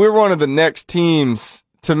mean, we're one of the next teams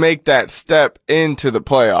to make that step into the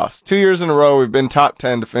playoffs. 2 years in a row, we've been top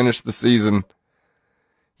 10 to finish the season.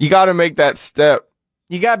 You got to make that step.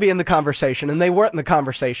 You got to be in the conversation, and they weren't in the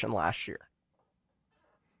conversation last year.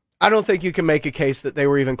 I don't think you can make a case that they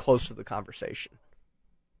were even close to the conversation.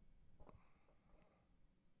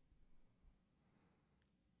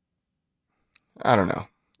 I don't know.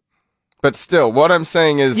 But still, what I'm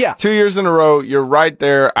saying is 2 years in a row, you're right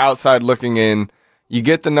there outside looking in. You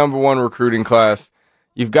get the number 1 recruiting class.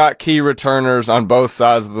 You've got key returners on both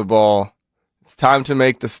sides of the ball. It's time to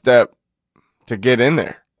make the step to get in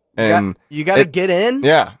there. And you got to get in.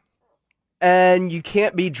 Yeah. And you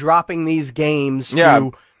can't be dropping these games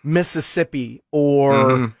to Mississippi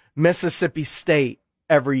or Mississippi State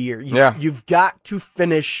every year. You've got to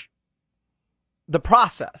finish the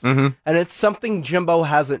process. And it's something Jimbo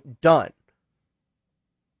hasn't done.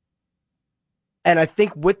 And I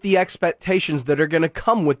think with the expectations that are going to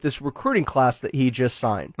come with this recruiting class that he just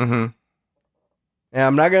signed. And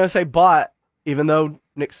I'm not going to say bought, even though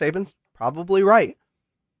Nick Saban's probably right.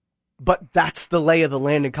 But that's the lay of the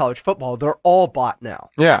land in college football. They're all bought now.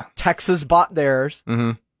 Yeah. Texas bought theirs.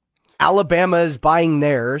 Alabama is buying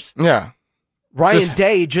theirs. Yeah. Ryan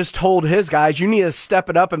Day just told his guys, you need to step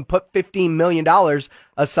it up and put $15 million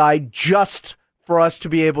aside just for us to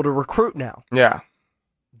be able to recruit now. Yeah.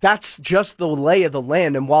 That's just the lay of the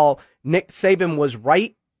land. And while Nick Saban was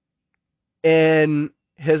right in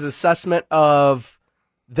his assessment of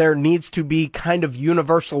there needs to be kind of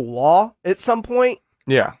universal law at some point.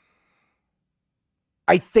 Yeah.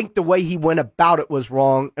 I think the way he went about it was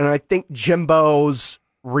wrong. And I think Jimbo's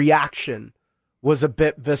reaction was a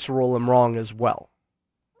bit visceral and wrong as well.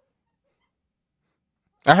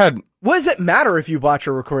 What does it matter if you bought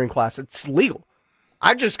your recruiting class? It's legal.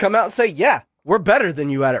 I just come out and say, yeah, we're better than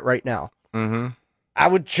you at it right now. I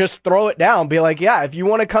would just throw it down, be like, yeah, if you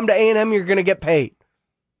want to come to A&M, you're going to get paid.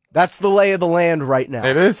 That's the lay of the land right now.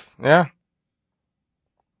 It is, yeah.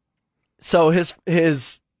 So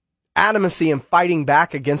his adamancy in fighting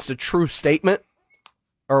back against a true statement,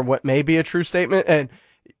 or what may be a true statement, and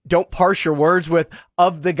don't parse your words with,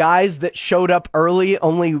 of the guys that showed up early,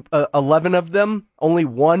 only 11 of them, only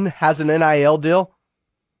 1 has an NIL deal.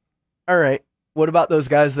 All right, what about those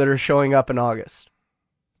guys that are showing up in August?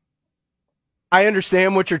 I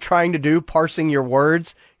understand what you're trying to do, parsing your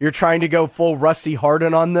words. You're trying to go full Rusty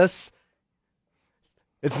Hardin on this.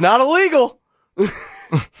 It's not illegal.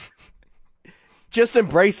 Just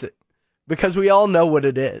embrace it, because we all know what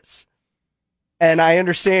it is. And I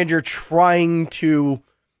understand you're trying to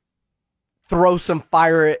throw some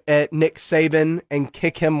fire at Nick Saban and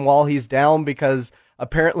kick him while he's down, because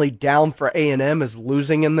apparently down for A&M is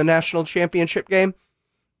losing in the national championship game.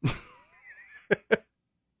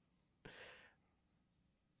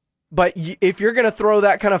 But if you're going to throw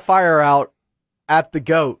that kind of fire out at the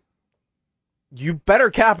GOAT, you better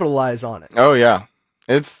capitalize on it. Oh, yeah.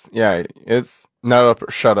 It's not up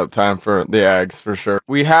or shut up time for the Ags, for sure.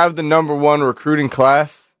 We have the number 1 recruiting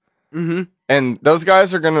class, and those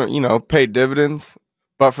guys are going to, pay dividends.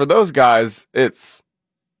 But for those guys, it's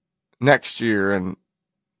next year and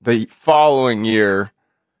the following year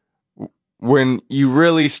when you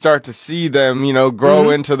really start to see them, grow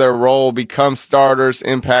into their role, become starters,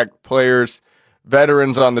 impact players,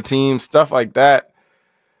 veterans on the team, stuff like that.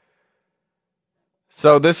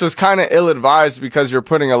 So this was kind of ill-advised, because you're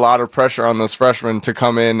putting a lot of pressure on those freshmen to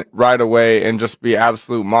come in right away and just be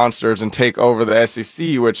absolute monsters and take over the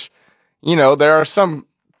SEC, which, there are some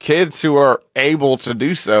kids who are able to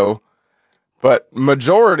do so, but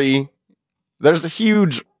majority, there's a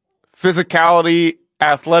huge physicality,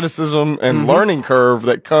 athleticism, and learning curve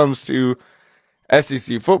that comes to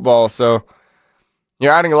SEC football. So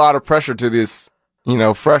you're adding a lot of pressure to this,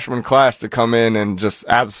 freshman class to come in and just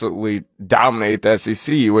absolutely dominate the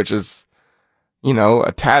SEC, which is,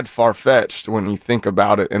 a tad far-fetched when you think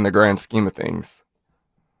about it in the grand scheme of things.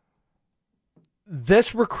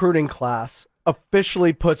 This recruiting class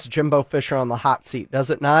officially puts Jimbo Fisher on the hot seat,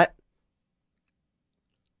 does it not?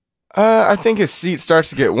 I think his seat starts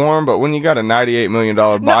to get warm, but when you got a $98 million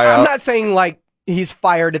buyout... No, I'm not saying like he's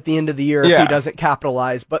fired at the end of the year if he doesn't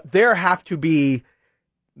capitalize, but there have to be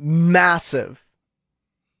massive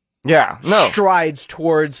strides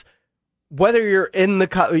towards whether you're in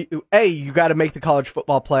the... you got to make the college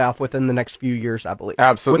football playoff within the next few years, I believe.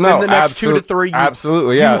 Absolutely. Within the next 2 to 3 years.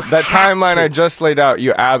 Absolutely, yeah. That timeline I just laid out,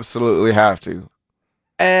 you absolutely have to.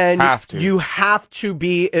 And you have to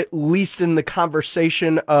be at least in the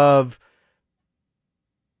conversation of,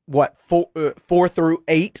 4 through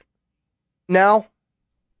 8 now,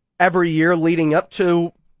 every year leading up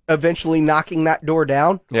to eventually knocking that door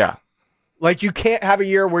down. Yeah. Like, you can't have a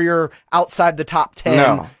year where you're outside the top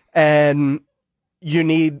 10 and you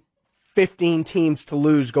need 15 teams to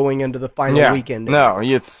lose going into the final weekend. No,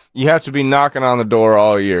 you have to be knocking on the door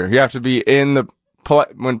all year. You have to be in the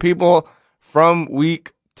when people from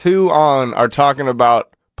week 2 on are talking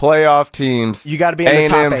about playoff teams. You got to be in the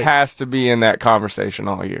top 8. A&M has to be in that conversation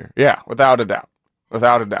all year. Yeah, without a doubt.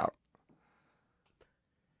 Without a doubt.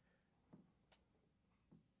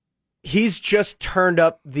 He's just turned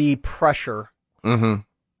up the pressure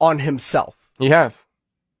on himself. He has.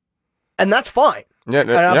 And that's fine. Yeah,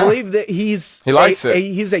 and I believe that he likes it.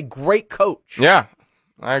 He's a great coach. Yeah,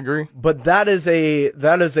 I agree. But that is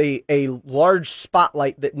a large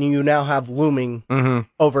spotlight that you now have looming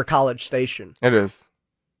over College Station. It is.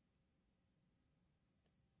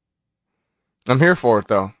 I'm here for it,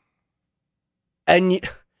 though. And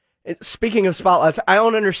speaking of spotlights, I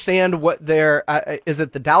don't understand what is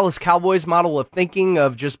it the Dallas Cowboys model of thinking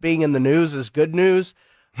of just being in the news is good news?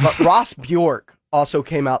 But Ross Bjork also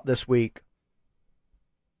came out this week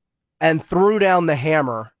and threw down the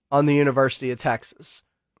hammer on the University of Texas,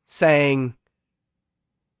 saying,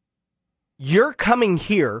 you're coming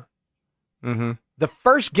here, the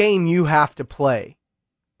first game you have to play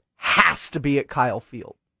has to be at Kyle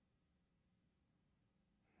Field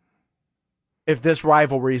if this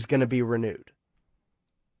rivalry is going to be renewed.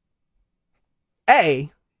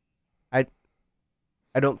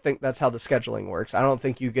 I don't think that's how the scheduling works. I don't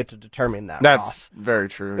think you get to determine that. That's Ross. very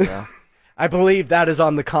true, yeah. I believe that is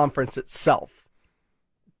on the conference itself.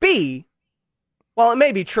 B, while it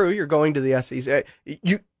may be true, you're going to the SEC.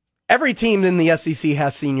 Every team in the SEC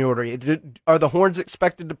has seniority. Are the Horns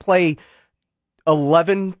expected to play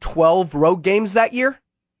 11, 12 road games that year?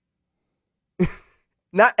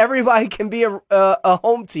 Not everybody can be a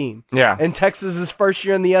home team. Yeah. And Texas's first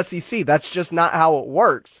year in the SEC. That's just not how it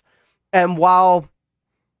works. And while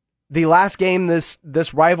the last game this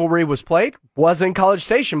rivalry was played was in College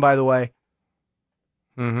Station, by the way.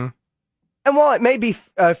 And while it may be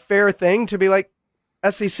a fair thing to be like,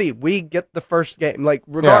 SEC, we get the first game. Like,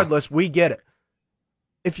 regardless, we get it.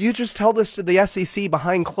 If you just tell this to the SEC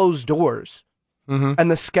behind closed doors,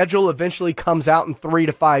 and the schedule eventually comes out in 3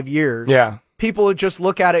 to 5 years, people would just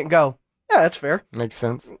look at it and go, yeah, that's fair. Makes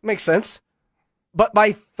sense. But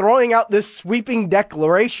by throwing out this sweeping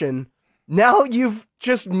declaration, now you've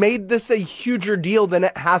just made this a huger deal than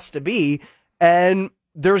it has to be, and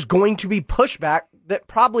there's going to be pushback that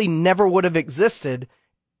probably never would have existed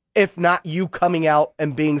if not you coming out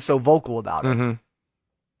and being so vocal about it.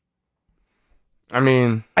 I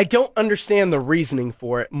mean, I don't understand the reasoning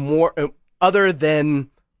for it more other than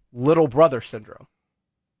little brother syndrome.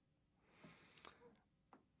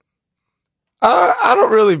 I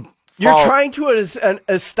don't really. You're trying to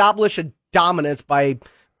establish a dominance by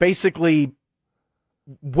basically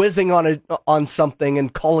whizzing on something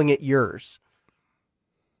and calling it yours.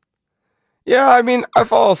 Yeah, I mean, I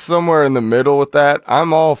fall somewhere in the middle with that.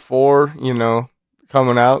 I'm all for,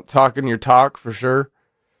 coming out, talking your talk for sure.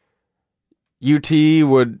 UT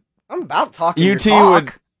would... I'm about talking your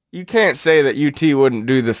talk. You can't say that UT wouldn't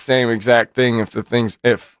do the same exact thing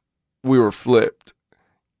if we were flipped.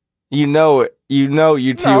 You know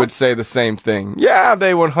UT would say the same thing. Yeah,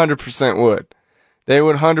 they 100% would. They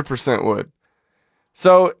 100% would.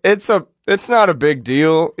 So it's not a big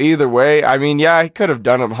deal either way. I mean, yeah, he could have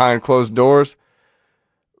done it behind closed doors.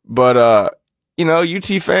 But,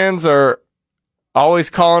 UT fans are always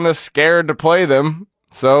calling us scared to play them.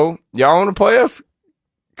 So, y'all want to play us?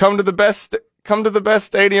 Come to the best come to the best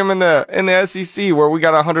stadium in the SEC where we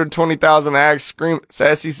got 120,000 SEC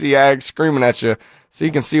Ags screaming at you, so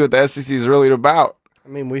you can see what the SEC is really about. I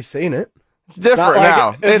mean, we've seen it. It's different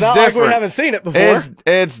now. It's not different. like we haven't seen it before.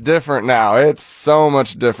 It's different now. It's so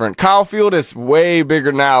much different. Kyle Field is way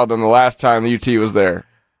bigger now than the last time the UT was there.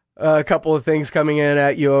 A couple of things coming in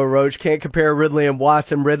at you, Roach. Can't compare Ridley and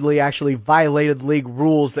Watson. Ridley actually violated league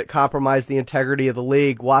rules that compromised the integrity of the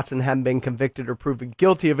league. Watson hadn't been convicted or proven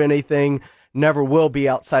guilty of anything. Never will be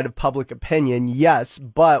outside of public opinion. Yes,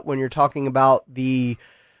 but when you're talking about the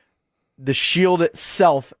shield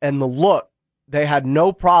itself and the look, they had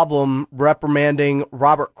no problem reprimanding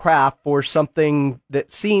Robert Kraft for something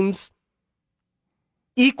that seems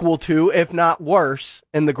equal to, if not worse,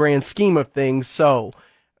 in the grand scheme of things. So,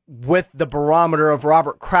 with the barometer of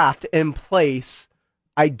Robert Kraft in place,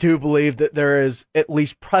 I do believe that there is at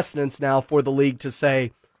least precedence now for the league to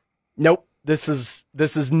say, nope, this is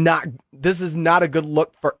not a good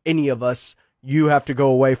look for any of us. You have to go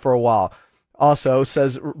away for a while. Also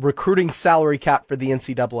says recruiting salary cap for the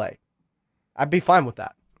NCAA. I'd be fine with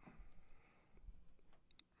that.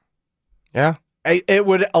 Yeah. It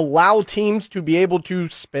would allow teams to be able to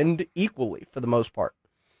spend equally for the most part.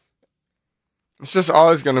 It's just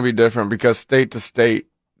always going to be different because state to state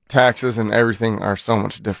taxes and everything are so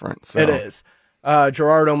much different. So. It is.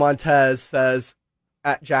 Gerardo Montez says,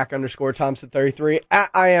 at Jack_Thompson33, at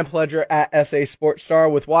I Am Pledger, at SA Sports Star.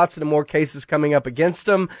 With Watson and more cases coming up against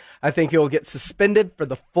him, I think he'll get suspended for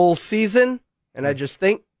the full season. And I just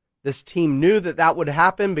think this team knew that would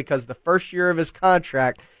happen because the first year of his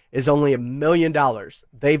contract is only $1 million.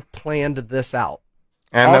 They've planned this out.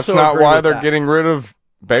 And also that's not why they're getting rid of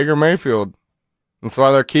Baker Mayfield. That's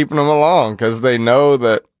why they're keeping him along, because they know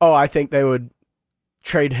that... Oh, I think they would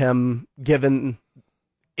trade him given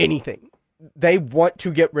anything. They want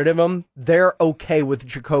to get rid of him. They're okay with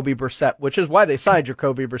Jacoby Brissett, which is why they signed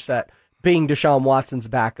Jacoby Brissett, being Deshaun Watson's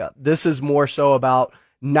backup. This is more so about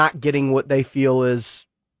not getting what they feel is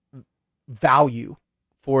value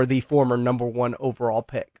for the former number 1 overall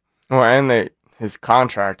pick. Well, and his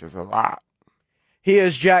contract is a lot. He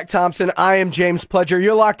is Jack Thompson. I am James Pledger.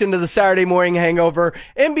 You're locked into the Saturday Morning Hangover.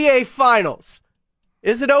 NBA Finals.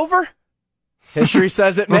 Is it over? History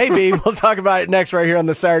says it may be. We'll talk about it next right here on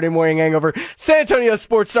the Saturday Morning Hangover. San Antonio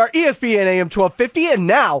Sports Star, ESPN AM 1250, and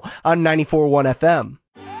now on 94.1 FM.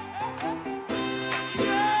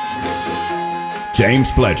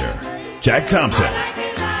 James Pledger, Jack Thompson,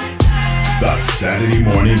 the Saturday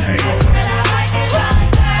Morning Hangover.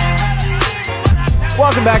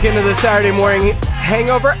 Welcome back into the Saturday Morning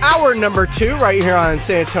Hangover, hour number 2, right here on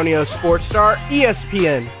San Antonio Sports Star,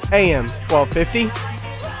 ESPN AM 1250.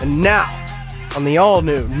 And now, on the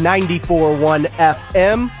all-new 94.1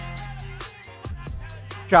 FM.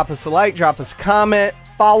 Drop us a like, drop us a comment,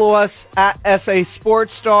 follow us at SA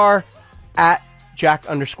Sports Star, at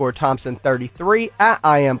Jack_Thompson33, at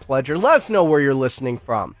I Am Pledger. Let us know where you're listening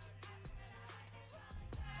from.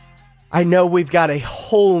 I know we've got a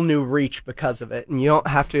whole new reach because of it, and you don't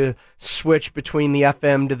have to switch between the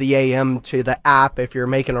FM to the AM to the app if you're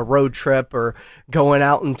making a road trip or going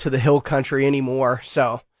out into the hill country anymore.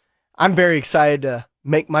 So I'm very excited to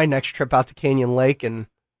make my next trip out to Canyon Lake and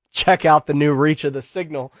check out the new reach of the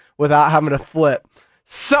signal without having to flip.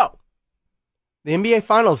 So, the NBA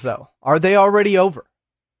Finals, though, are they already over?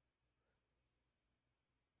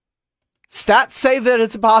 Stats say that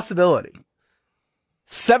it's a possibility.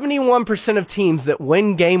 71% of teams that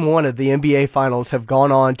win Game 1 of the NBA Finals have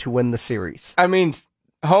gone on to win the series. I mean,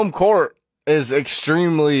 home court is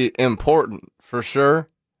extremely important, for sure.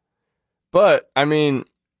 But, I mean,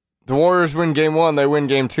 the Warriors win Game 1, they win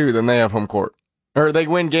Game 2, then they have home court. Or they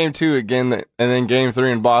win Game 2 again, and then Game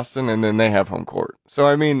 3 in Boston, and then they have home court. So,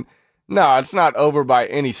 I mean, no, it's not over by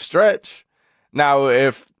any stretch. Now,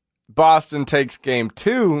 if Boston takes Game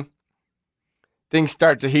 2, things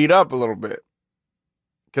start to heat up a little bit.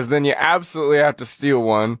 Because then you absolutely have to steal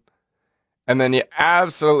one, and then you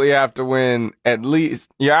absolutely have to win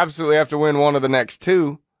one of the next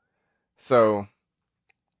 2. So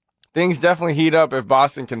things definitely heat up if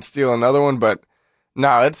Boston can steal another one, but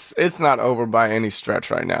no, it's not over by any stretch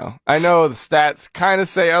right now. I know the stats kind of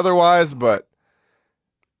say otherwise, but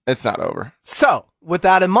it's not over. So, with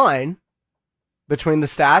that in mind, between the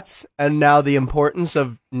stats and now the importance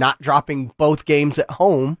of not dropping both games at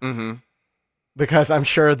home, because I'm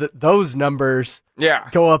sure that those numbers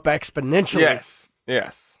go up exponentially.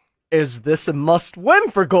 Yes. Is this a must-win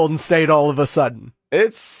for Golden State all of a sudden?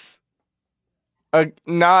 It's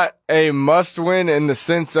not a must-win in the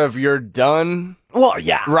sense of you're done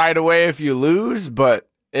right away if you lose, but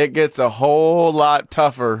it gets a whole lot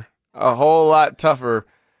tougher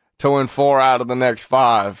to win 4 out of the next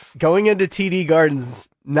 5. Going into TD Garden's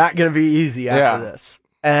not going to be easy after this.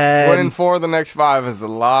 And winning 4 of the next 5 is a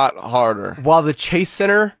lot harder. While the Chase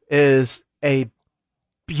Center is a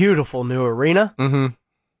beautiful new arena,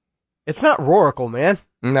 it's not Roracle, man.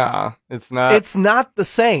 Nah, it's not. It's not the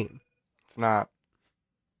same. It's not.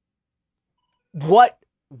 What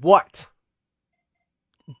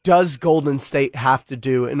does Golden State have to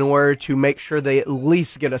do in order to make sure they at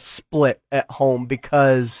least get a split at home?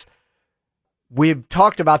 Because we've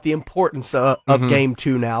talked about the importance of Game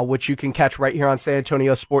 2 now, which you can catch right here on San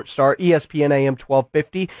Antonio Sports Star, ESPN AM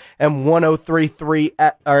 1250 and 103.3,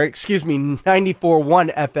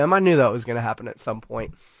 94.1 FM. I knew that was going to happen at some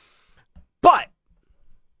point. But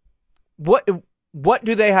what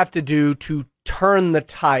do they have to do to turn the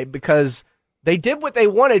tide? Because they did what they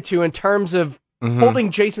wanted to in terms of holding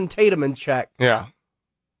Jason Tatum in check. Yeah.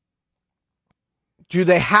 Do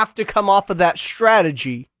they have to come off of that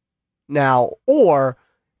strategy now, or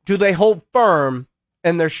do they hold firm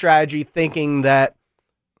in their strategy thinking that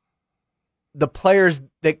the players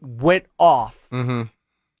that went off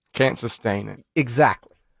can't sustain it?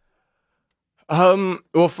 Exactly.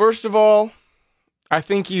 Well, first of all, I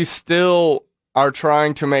think you still are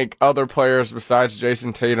trying to make other players besides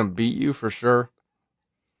Jason Tatum beat you for sure.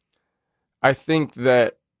 I think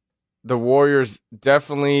that the Warriors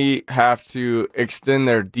definitely have to extend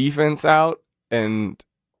their defense out and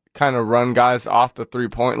kind of run guys off the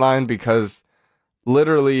 3-point line, because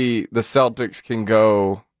literally the Celtics can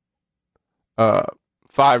go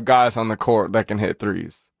 5 guys on the court that can hit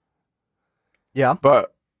threes. Yeah.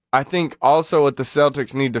 But I think also what the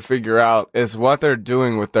Celtics need to figure out is what they're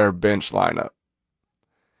doing with their bench lineup.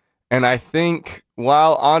 And I think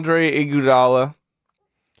while Andre Iguodala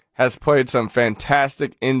has played some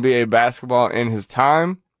fantastic NBA basketball in his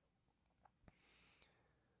time,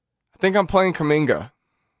 I think I'm playing Kuminga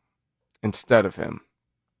instead of him.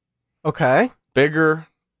 Okay. Bigger,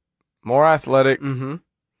 more athletic,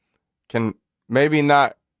 can maybe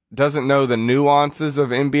not, doesn't know the nuances of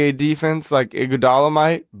NBA defense like Iguodala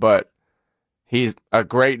might, but he's a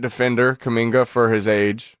great defender, Kuminga, for his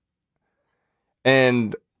age.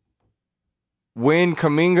 And when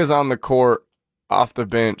Kuminga's on the court off the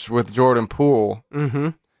bench with Jordan Poole,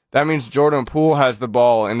 that means Jordan Poole has the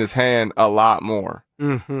ball in his hand a lot more.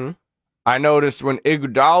 I noticed when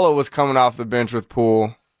Iguodala was coming off the bench with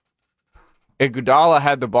Poole, Iguodala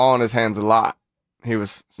had the ball in his hands a lot. He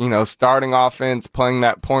was, starting offense, playing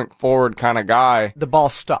that point forward kind of guy. The ball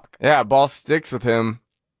stuck. Yeah, ball sticks with him.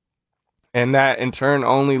 And that in turn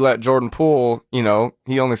only let Jordan Poole,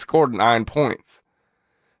 he only scored 9 points.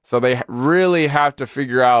 So they really have to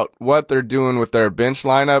figure out what they're doing with their bench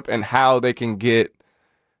lineup and how they can get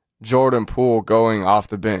Jordan Poole going off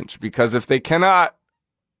the bench. Because if they cannot,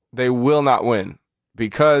 they will not win.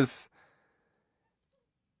 Because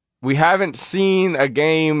we haven't seen a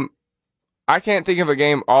game, I can't think of a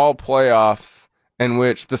game all playoffs in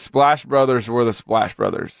which the Splash Brothers were the Splash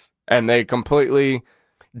Brothers. And they completely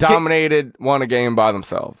dominated, won a game by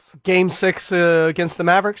themselves. Game 6 against the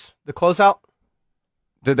Mavericks, the closeout?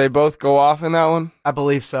 Did they both go off in that one? I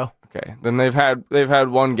believe so. Okay, then they've had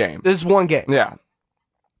one game. This is one game. Yeah.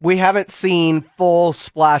 We haven't seen full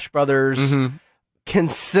Splash Brothers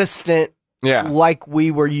consistent like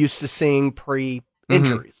we were used to seeing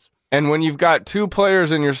pre-injuries. And when you've got 2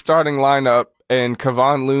 players in your starting lineup, and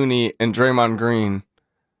Kevon Looney and Draymond Green,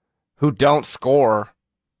 who don't score,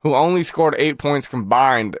 who only scored 8 points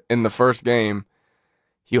combined in the first game,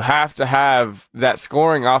 you have to have that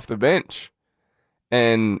scoring off the bench.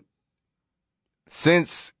 And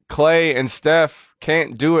since Clay and Steph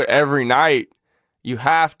can't do it every night, you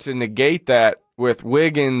have to negate that with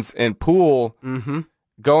Wiggins and Poole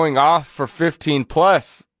going off for 15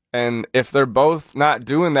 plus. And if they're both not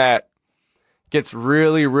doing that, it gets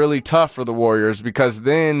really, really tough for the Warriors, because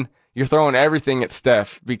then you're throwing everything at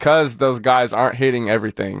Steph because those guys aren't hitting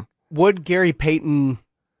everything. Would Gary Payton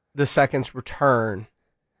II's return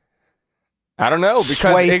I don't know, because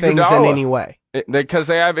sway things in any way? Because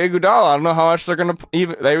they have Iguodala. I don't know how much they're going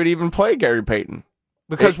to they would even play Gary Payton.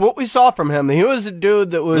 Because what we saw from him, he was a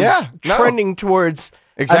dude that was trending towards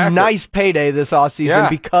a nice payday this offseason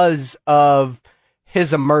because of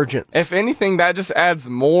his emergence. If anything, that just adds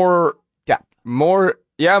more depth. More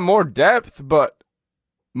depth, but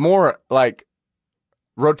more like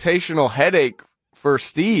rotational headache for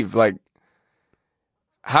Steve. Like,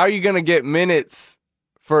 how are you going to get minutes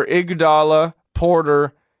for Iguodala,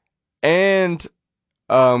 Porter, and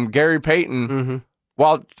Gary Payton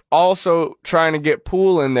while also trying to get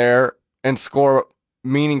Poole in there and score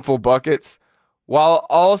meaningful buckets, while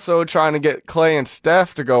also trying to get Clay and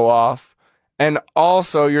Steph to go off And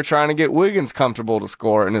also, you're trying to get Wiggins comfortable to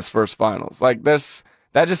score in his first finals. Like this,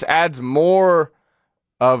 that just adds more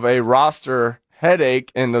of a roster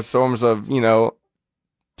headache in the terms of, you know,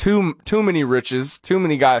 too many riches, too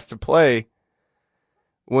many guys to play,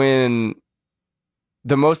 when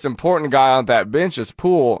the most important guy on that bench is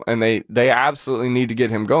Poole, and they absolutely need to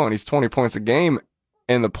get him going. He's 20 points a game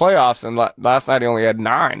in the playoffs, and last night he only had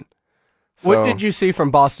 9. So, what did you see from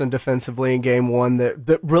Boston defensively in game one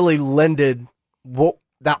that really lended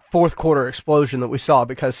that fourth quarter explosion that we saw?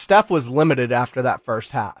 Because Steph was limited after that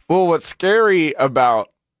first half. Well, what's scary about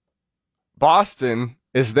Boston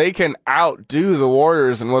is they can outdo the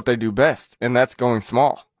Warriors in what they do best, and that's going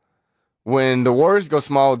small. When the Warriors go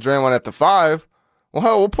small with Draymond at the 5, well,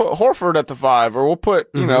 hell, we'll put Horford at the 5, or we'll put,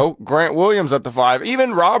 you know, Grant Williams at the 5.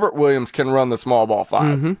 Even Robert Williams can run the small ball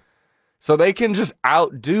 5. So they can just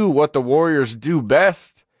outdo what the Warriors do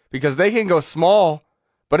best, because they can go small,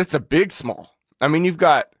 but it's a big small. I mean, you've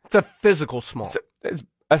got... It's a physical small. It's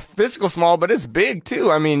a physical small, but it's big,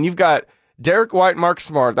 too. I mean, you've got Derek White, Mark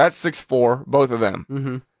Smart. That's 6'4", both of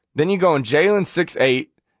them. Then you go in Jalen 6'8",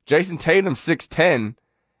 Jason Tatum 6'10",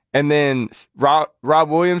 and then Rob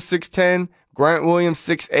Williams 6'10", Grant Williams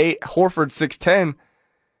 6'8", Horford 6'10".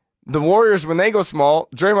 The Warriors, when they go small,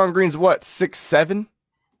 Draymond Green's what, 6'7"?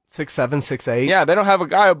 6'7", 6'8". Yeah, they don't have a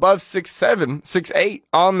guy above 6'7", 6'8"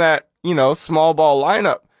 on that, you know, small ball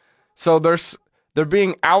lineup. So they're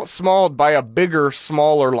being outsmalled by a bigger,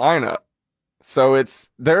 smaller lineup. So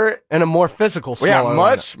they're in a more physical smaller lineup.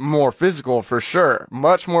 Much lineup. more physical for sure.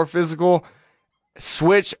 Much more physical.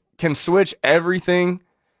 Can switch everything.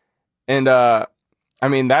 And I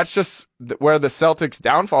mean, that's just where the Celtics'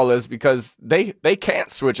 downfall is, because they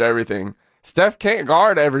can't switch everything. Steph can't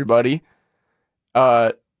guard everybody.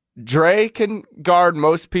 Dre can guard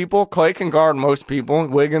most people. Clay can guard most people.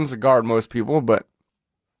 Wiggins can guard most people, but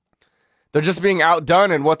they're just being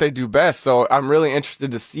outdone in what they do best. So I'm really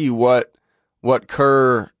interested to see what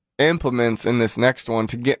Kerr implements in this next one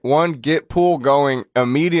to get Poole going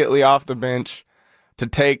immediately off the bench, to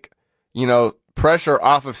take, you know, pressure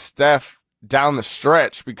off of Steph down the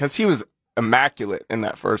stretch, because he was immaculate in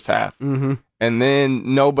that first half. And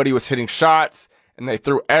then nobody was hitting shots, and they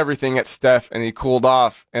threw everything at Steph, and he cooled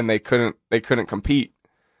off, and they couldn't compete.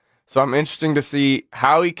 So I'm interested to see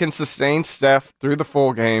how he can sustain Steph through the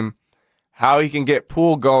full game, how he can get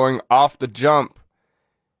Poole going off the jump,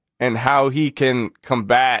 and how he can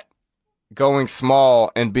combat going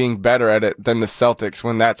small and being better at it than the Celtics,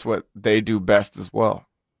 when that's what they do best as well.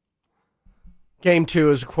 Game 2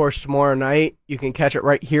 is, of course, tomorrow night. You can catch it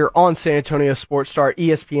right here on San Antonio Sports Star,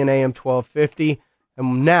 ESPN AM 1250,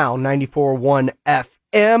 and now 94.1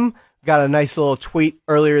 FM. Got a nice little tweet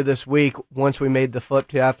earlier this week once we made the flip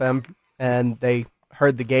to FM, and they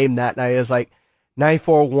heard the game that night. It was like,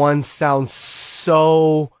 94.1 sounds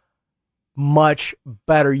so much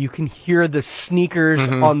better. You can hear the sneakers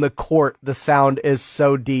on the court. The sound is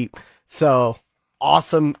so deep. So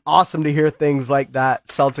awesome to hear things like that.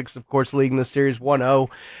 Celtics, of course, leading the series 1-0.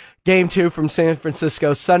 Game 2 from San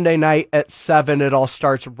Francisco, Sunday night at 7. It all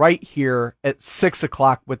starts right here at 6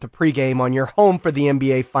 o'clock with the pregame on your home for the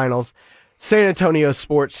NBA Finals, San Antonio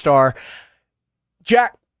Sports Star.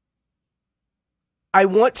 Jack, I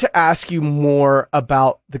want to ask you more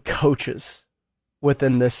about the coaches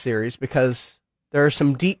within this series, because there are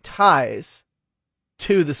some deep ties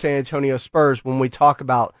to the San Antonio Spurs when we talk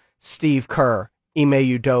about Steve Kerr, Ime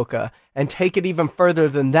Udoka, and take it even further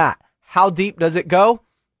than that. How deep does it go?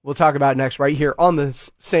 We'll talk about it next right here on the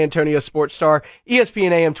San Antonio Sports Star,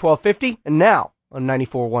 ESPN AM 1250, and now on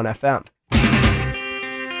 94.1 FM.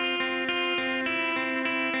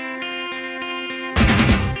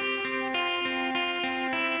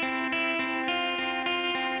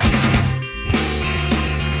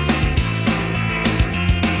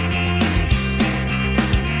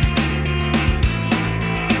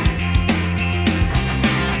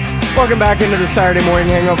 Welcome back into the Saturday morning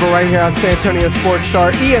hangover right here on San Antonio Sports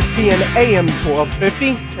Star, ESPN AM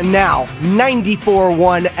 1250, and now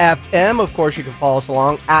 94.1 FM. Of course, you can follow us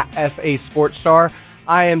along at SA Sports Star.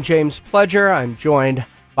 I am James Pledger. I'm joined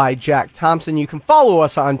by Jack Thompson. You can follow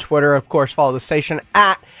us on Twitter. Of course, follow the station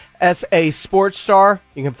at SA Sports Star.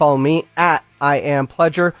 You can follow me at I Am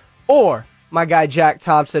Pledger, or my guy Jack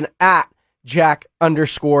Thompson at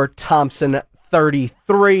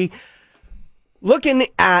Jack_Thompson33. Looking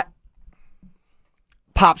at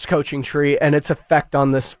Pop's coaching tree and its effect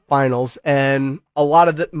on this finals, and a lot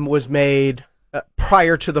of it was made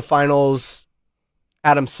prior to the finals.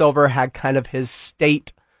 Adam Silver had kind of his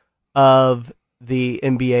state of the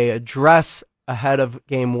NBA address ahead of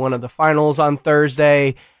game 1 of the finals on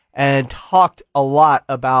Thursday, and talked a lot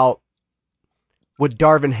about with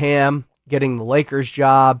Darvin Ham getting the Lakers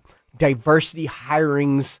job, diversity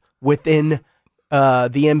hirings within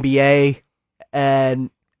the NBA,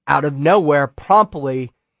 and out of nowhere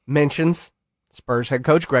promptly mentions Spurs head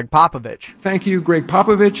coach Greg Popovich. Thank you, Greg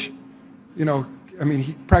Popovich.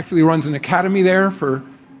 He practically runs an academy there for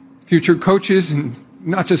future coaches, and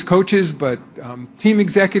not just coaches, but team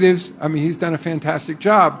executives. He's done a fantastic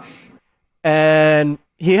job. And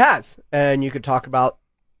he has. And you could talk about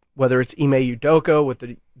whether it's Ime Udoka with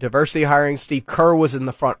the diversity hiring. Steve Kerr was in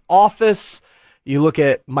the front office. You look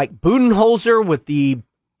at Mike Budenholzer with the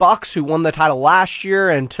Bucks, who won the title last year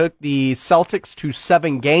and took the Celtics to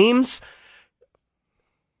 7 games.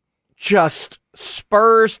 Just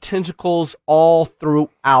Spurs tentacles all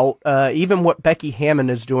throughout, even what Becky Hammon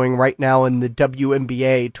is doing right now in the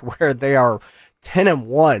WNBA, to where they are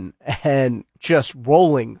 10-1 and just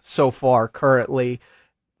rolling so far currently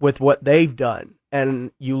with what they've done.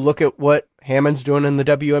 And you look at what Hammon's doing in the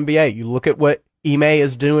WNBA. You look at what Ime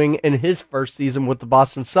is doing in his first season with the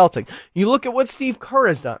Boston Celtics. You look at what Steve Kerr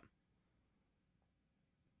has done.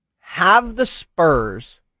 Have the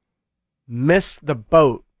Spurs missed the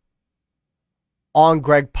boat on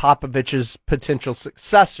Greg Popovich's potential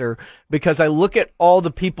successor? Because I look at all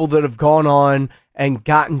the people that have gone on and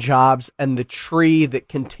gotten jobs, and the tree that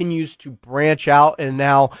continues to branch out, and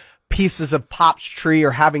now pieces of Pop's tree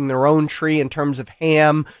are having their own tree in terms of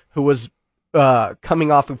Ham, who was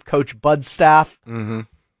coming off of Coach Bud's staff. Mm-hmm.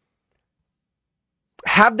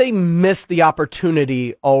 Have they missed the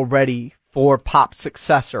opportunity already for Pop's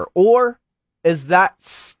successor, or is that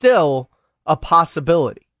still a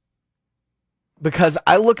possibility? Because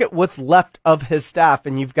I look at what's left of his staff,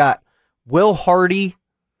 and you've got Will Hardy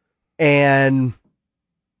and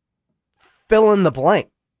fill in the blank.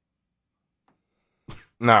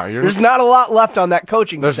 No, there's not a lot left on that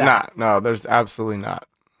coaching staff. There's not. No, there's absolutely not.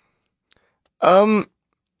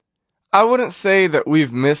 I wouldn't say that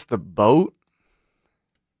we've missed the boat,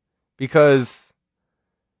 because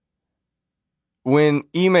when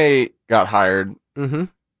Ime got hired,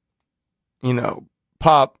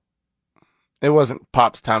 Pop, it wasn't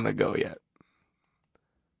Pop's time to go yet.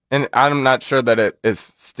 And I'm not sure that it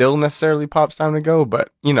is still necessarily Pop's time to go,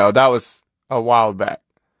 but, that was a while back.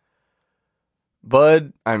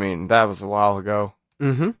 Bud, that was a while ago.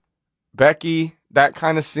 Mm-hmm. Becky, that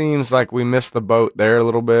kind of seems like we missed the boat there a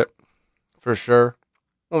little bit, for sure.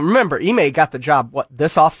 Well, remember, Ime got the job,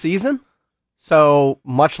 this offseason? So,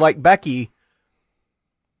 much like Becky,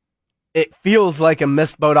 it feels like a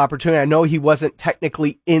missed boat opportunity. I know he wasn't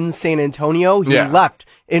technically in San Antonio. He left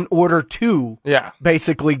in order to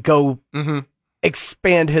basically go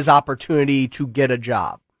expand his opportunity to get a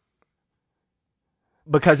job.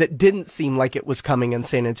 Because it didn't seem like it was coming in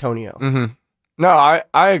San Antonio. Mm-hmm. No,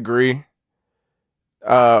 I agree.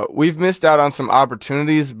 We've missed out on some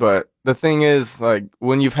opportunities, but the thing is,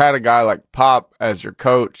 when you've had a guy like Pop as your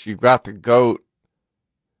coach, you've got the GOAT.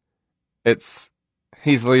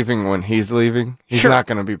 He's leaving when he's leaving. He's not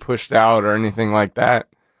going to be pushed out or anything like that.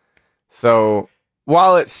 So,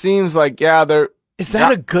 while it seems like, is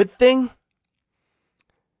that a good thing?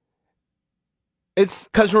 It's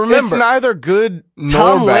because remember, it's neither good nor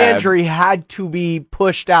Tom bad. Landry had to be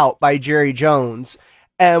pushed out by Jerry Jones,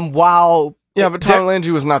 and while but Tom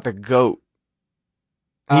Landry was not the GOAT.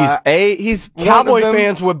 He's Cowboy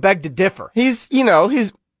fans would beg to differ.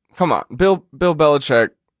 Come on, Bill Belichick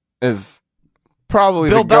is probably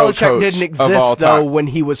Bill the GOAT Belichick coach didn't of all exist though time. when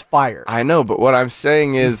he was fired. I know, but what I'm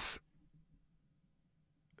saying is,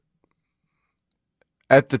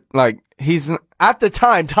 at the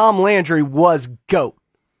time, Tom Landry was GOAT.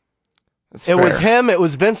 It was him, it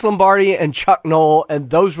was Vince Lombardi and Chuck Noll, and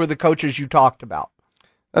those were the coaches you talked about.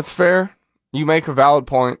 That's fair. You make a valid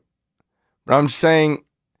point. But I'm just saying,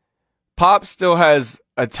 Pop still has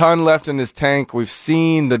a ton left in his tank. We've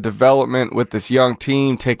seen the development with this young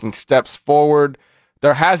team taking steps forward.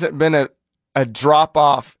 There hasn't been a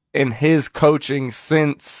drop-off in his coaching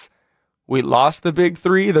since we lost the big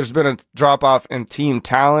three. There's been a drop-off in team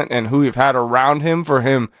talent and who we've had around him for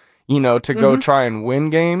him, to go try and win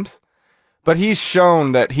games. But he's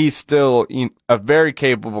shown that he's still a very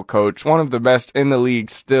capable coach, one of the best in the league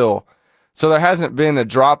still. So there hasn't been a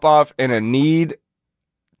drop-off and a need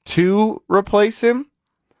to replace him.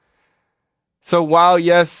 So while,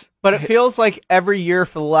 yes... But it feels like every year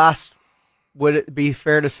for the last, would it be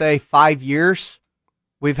fair to say, 5 years,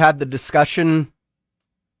 we've had the discussion,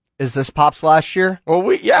 is this Pop's last year? Well,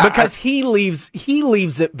 because he leaves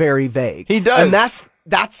it very vague. He does. And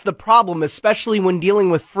that's the problem, especially when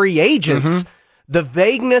dealing with free agents. The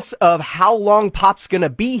vagueness of how long Pop's going to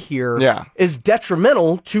be here is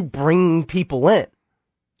detrimental to bringing people in.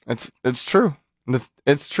 It's true.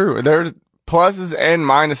 It's true. There's pluses and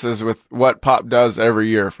minuses with what Pop does every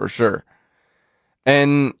year, for sure.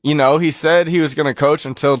 And, he said he was going to coach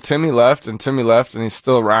until Timmy left, and he's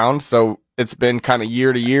still around. So it's been kind of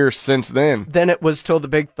year to year since then. Then it was till the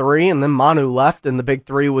big three, and then Manu left, and the big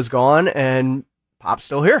three was gone, and Pop's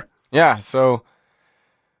still here. Yeah, so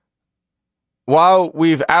while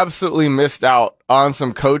we've absolutely missed out on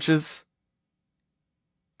some coaches,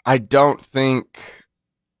 I don't think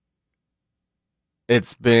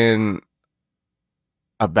it's been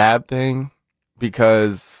a bad thing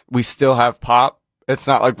because we still have Pop. It's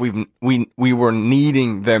not like we were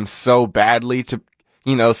needing them so badly to,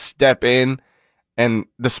 step in, and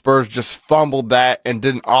the Spurs just fumbled that and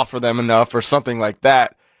didn't offer them enough or something like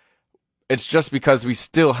that. It's just because we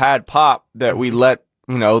still had Pop that we let,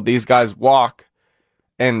 these guys walk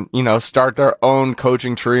and, start their own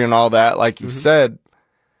coaching tree and all that, like you said.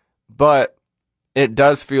 But it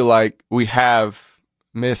does feel like we have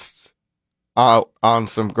missed out on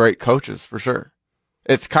some great coaches for sure.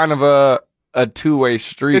 It's kind of a two-way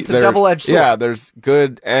street. It's a double-edged sword. Yeah, there's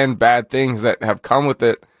good and bad things that have come with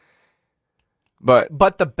it.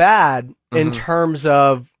 But the bad, in terms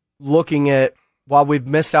of looking at, while we've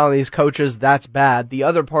missed out on these coaches, that's bad. The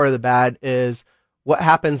other part of the bad is what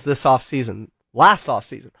happens this offseason. Last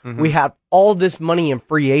offseason, we have all this money in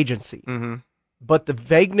free agency. But the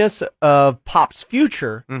vagueness of Pop's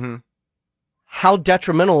future, how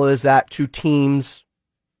detrimental is that to teams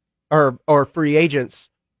or free agents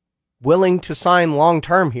willing to sign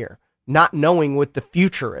long-term here, not knowing what the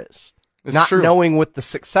future is, knowing what the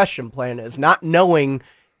succession plan is, not knowing,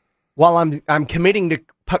 while I'm committing to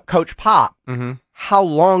Coach Pop, how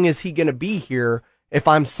long is he going to be here if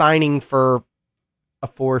I'm signing for a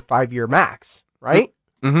 4 or 5 year max, right?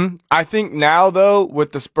 I think now, though,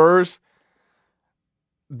 with the Spurs,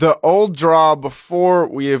 the old draw before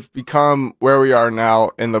we have become where we are now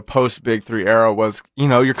in the post-Big Three era was,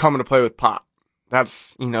 you're coming to play with Pop.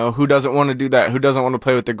 That's, who doesn't want to do that? Who doesn't want to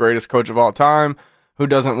play with the greatest coach of all time? Who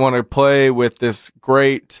doesn't want to play with this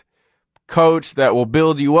great coach that will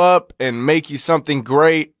build you up and make you something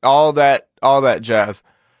great? All that jazz.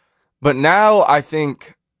 But now I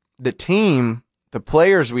think the team, the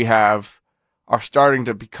players we have, are starting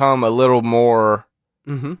to become a little more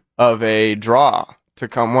of a draw to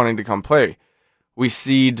wanting to come play. We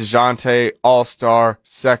see DeJounte, all-star,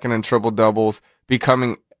 second and triple doubles,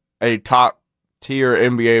 becoming a top-tier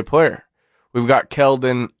NBA player. We've got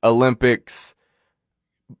Keldon, Olympics.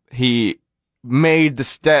 He made the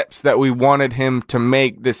steps that we wanted him to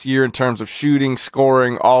make this year in terms of shooting,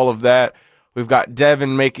 scoring, all of that. We've got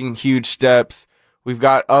Devin making huge steps. We've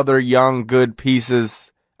got other young, good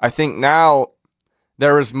pieces. I think now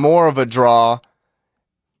there is more of a draw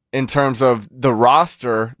in terms of the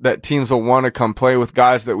roster that teams will want to come play with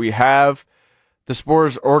guys that we have. The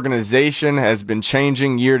Spurs organization has been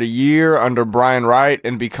changing year to year under Brian Wright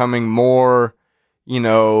and becoming more,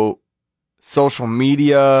 social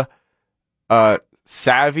media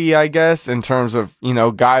savvy, I guess, in terms of,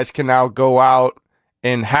 guys can now go out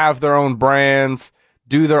and have their own brands,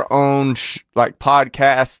 do their own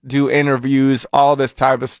podcasts, do interviews, all this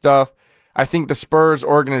type of stuff. I think the Spurs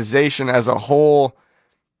organization as a whole,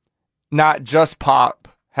 not just Pop,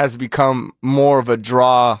 has become more of a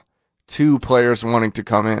draw to players wanting to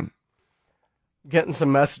come in. Getting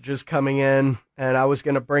some messages coming in, and I was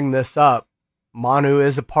going to bring this up. Manu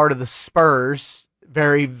is a part of the Spurs,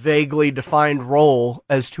 very vaguely defined role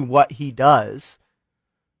as to what he does.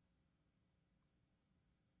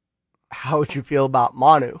 How would you feel about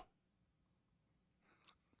Manu?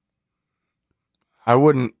 I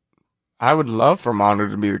would love for Manu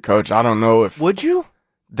to be the coach. I don't know if... Would you?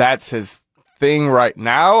 That's his thing right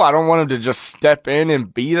now. I don't want him to just step in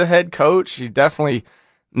and be the head coach. He definitely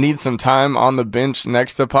needs some time on the bench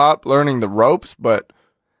next to Pop, learning the ropes, but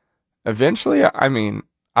eventually,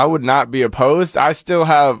 I would not be opposed. I still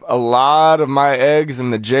have a lot of my eggs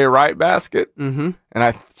in the Jay Wright basket, and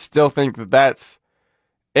I still think that that's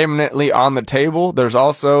imminently on the table. There's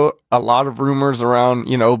also a lot of rumors around,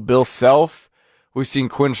 Bill Self. We've seen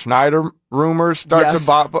Quinn Snyder rumors start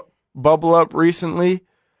to bubble up recently.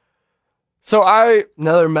 So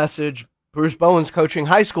Another message, Bruce Bowen's coaching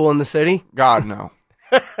high school in the city. God, no.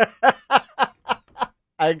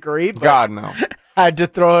 I agree. God, no. I had to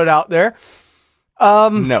throw it out there.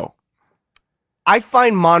 No. I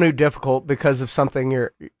find Manu difficult because of something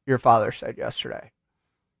your father said yesterday.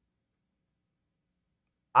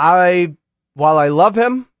 While I love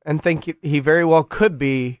him and think he very well could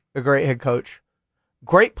be a great head coach,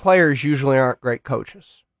 great players usually aren't great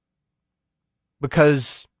coaches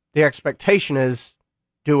because the expectation is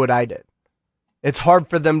do what I did. It's hard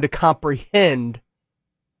for them to comprehend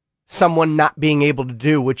someone not being able to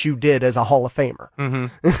do what you did as a Hall of Famer.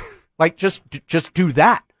 Mm-hmm. Like, just do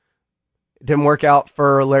that. It didn't work out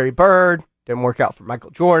for Larry Bird. Didn't work out for Michael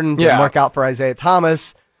Jordan. Didn't work out for Isaiah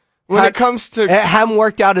Thomas. When it comes to... It hadn't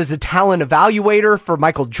worked out as a talent evaluator for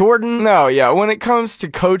Michael Jordan. No, yeah. When it comes to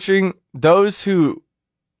coaching, those who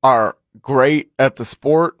are great at the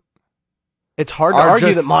sport... It's hard to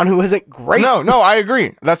argue that Manu isn't great. No, I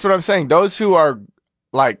agree. That's what I'm saying. Those who are,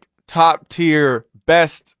 like, top tier,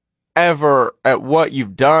 best ever at what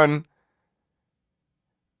you've done,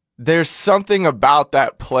 there's something about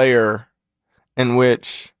that player in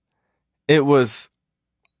which it was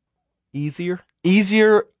easier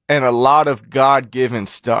and a lot of God-given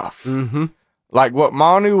stuff. Mm-hmm. Like what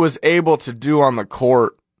Manu was able to do on the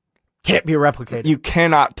court can't be replicated. You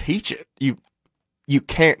cannot teach it. You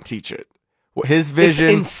can't teach it. His vision,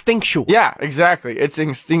 it's instinctual. Yeah, exactly. It's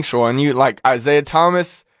instinctual. And you, like Isaiah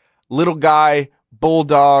Thomas, little guy,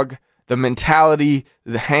 bulldog, the mentality,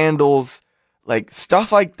 the handles, like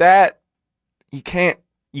stuff like that, you can't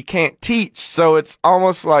teach. So it's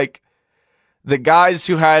almost like the guys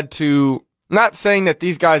who had to, not saying that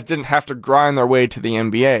these guys didn't have to grind their way to the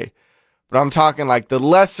NBA, but I'm talking like the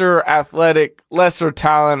lesser athletic, lesser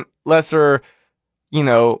talent, lesser,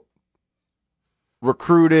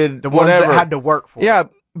 recruited, the ones whatever. that had to work for. Yeah,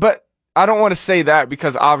 but I don't want to say that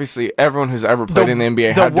because obviously everyone who's ever played in the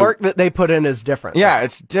NBA the work that they put in is different. Yeah,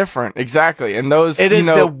 it's different. Exactly. And those, it is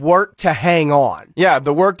the work to hang on. Yeah,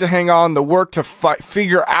 the work to hang on, the work to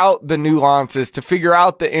figure out the nuances, to figure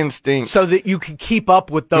out the instincts. So that you can keep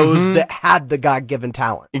up with those that had the God-given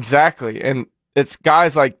talent. Exactly. And it's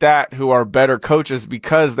guys like that who are better coaches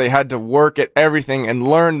because they had to work at everything and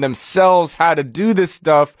learn themselves how to do this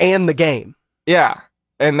stuff. And the game. Yeah.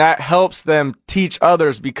 And that helps them teach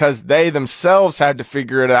others because they themselves had to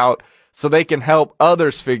figure it out so they can help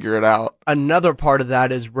others figure it out. Another part of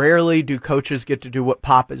that is rarely do coaches get to do what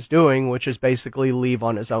Pop is doing, which is basically leave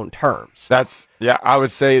on his own terms. I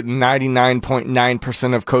would say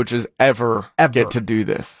 99.9% of coaches ever get to do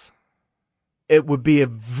this. It would be a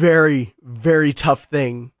very, very tough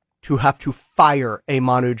thing to have to fire a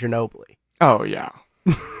Manu Ginobili. Oh, yeah.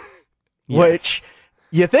 Which,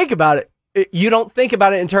 you think about it, you don't think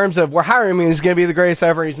about it in terms of we're hiring him and he's going to be the greatest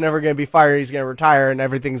ever, he's never going to be fired, he's going to retire, and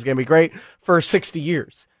everything's going to be great for 60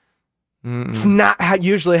 years. It's not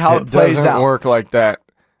usually how it plays out. It doesn't work like that.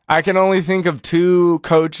 I can only think of two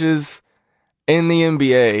coaches in the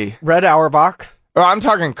NBA. Red Auerbach. I'm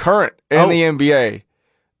talking current in the NBA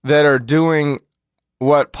that are doing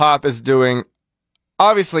what Pop is doing,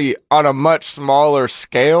 obviously on a much smaller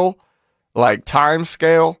scale, like time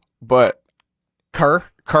scale, but Kerr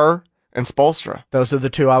and Spoelstra. Those are the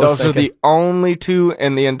two I was thinking. Those are the only two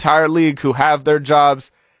in the entire league who have their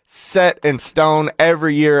jobs set in stone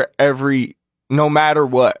every year, no matter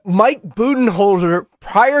what. Mike Budenholzer,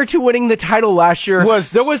 prior to winning the title last year,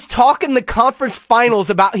 there was talk in the conference finals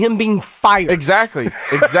about him being fired. Exactly.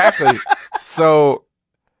 So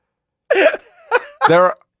there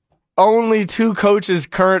are only two coaches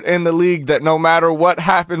current in the league that no matter what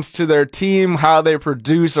happens to their team, how they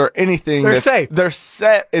produce or anything, they're safe. They're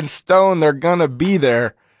set in stone. They're going to be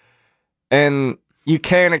there. And you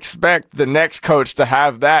can't expect the next coach to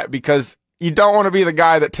have that because you don't want to be the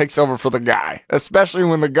guy that takes over for the guy, especially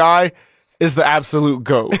when the guy is the absolute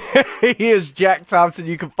GOAT. He is Jack Thompson.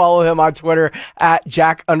 You can follow him on Twitter at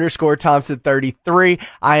Jack_Thompson33.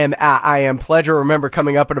 I am at I Am Pledger. Remember,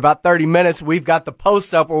 coming up in about 30 minutes, we've got the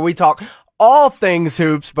post up where we talk all things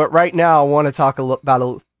hoops. But right now, I want to talk about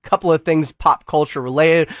a couple of things pop culture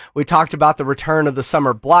related. We talked about the return of the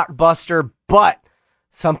summer blockbuster, but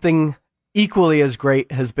something equally as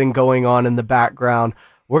great has been going on in the background.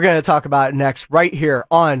 We're going to talk about it next right here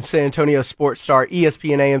on San Antonio Sports Star,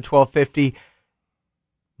 ESPN AM 1250,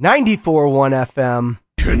 94.1 FM.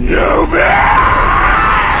 Sometimes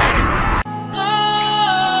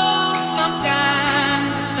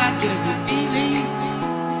I get a feeling,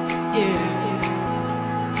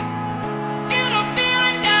 get a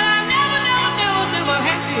feeling that I never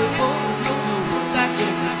had before. I get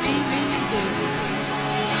a feeling,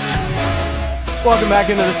 Welcome back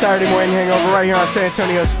into the Saturday morning hangover right here on San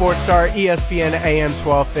Antonio Sports Star, ESPN AM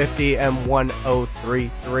 1250 and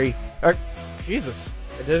 103.3. Jesus,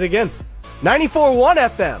 I did it again. 94.1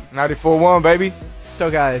 FM. 94.1, baby. Still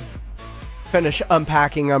got to finish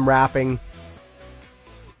unpacking, unwrapping,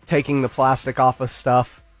 taking the plastic off of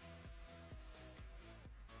stuff.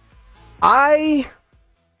 I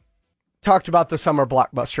talked about the summer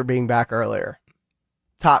blockbuster being back earlier.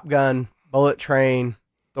 Top Gun, Bullet Train,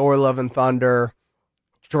 Thor: Love and Thunder,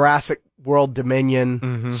 Jurassic World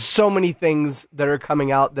Dominion. So many things that are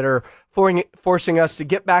coming out that are forcing us to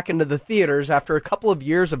get back into the theaters after a couple of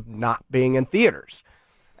years of not being in theaters,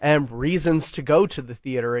 and reasons to go to the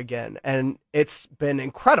theater again. And it's been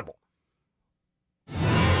incredible.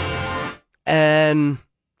 And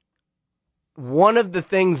one of the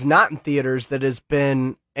things not in theaters that has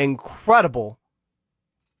been incredible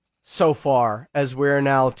so far, as we're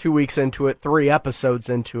now 2 weeks into it, 3 episodes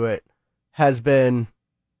into it, has been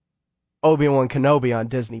Obi-Wan Kenobi on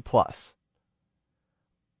Disney+.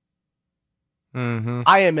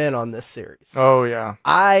 I am in on this series. Oh, yeah.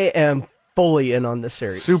 I am fully in on this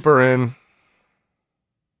series. Super in.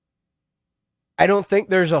 I don't think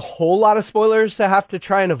there's a whole lot of spoilers to have to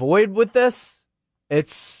try and avoid with this.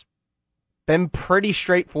 It's been pretty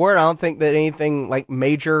straightforward. I don't think that anything like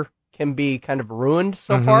major can be kind of ruined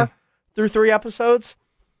so far through 3 episodes.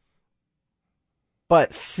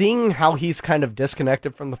 But seeing how he's kind of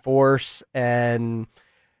disconnected from the Force and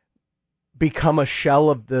become a shell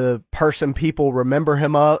of the person people remember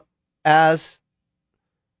him as,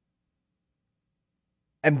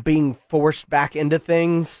 and being forced back into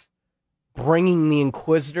things, bringing the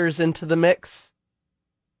Inquisitors into the mix,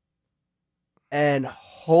 and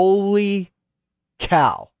holy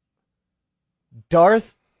cow,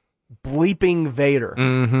 Darth bleeping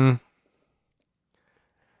Vader.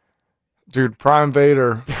 Dude, Prime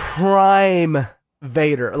Vader. Prime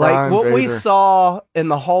Vader. Like what we saw in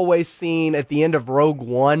the hallway scene at the end of Rogue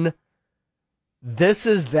One, this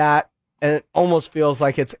is that, and it almost feels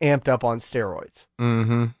like it's amped up on steroids.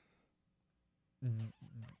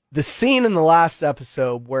 The scene in the last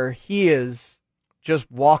episode where he is just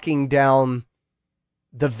walking down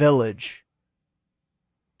the village,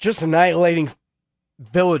 just annihilating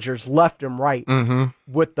villagers left and right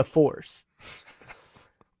with the Force.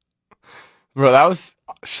 Bro, that was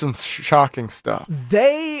some shocking stuff.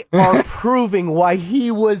 They are proving why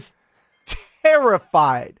he was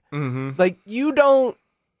terrified. Like, you don't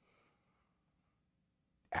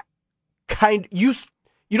you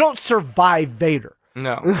don't survive Vader.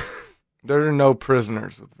 No. There are no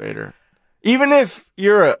prisoners with Vader. Even if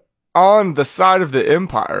you're on the side of the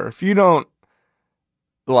Empire, if you don't,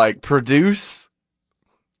 like, produce,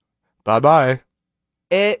 bye-bye.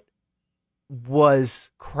 It was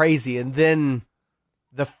crazy. And then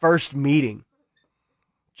the first meeting,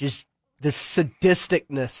 just the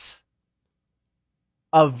sadisticness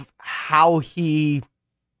of how he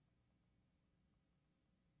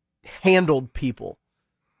handled people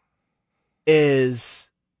is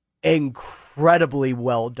incredibly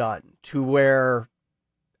well done, to where,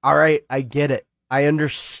 all right, I get it. I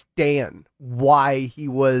understand why he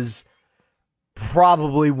was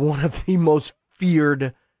probably one of the most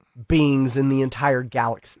feared beings in the entire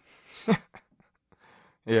galaxy.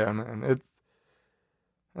 Yeah, man,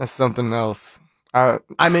 that's something else.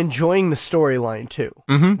 I'm enjoying the storyline too.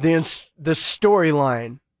 The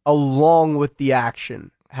storyline, along with the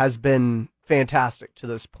action, has been fantastic to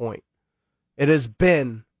this point. It has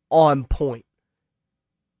been on point.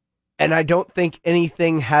 And I don't think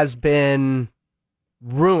anything has been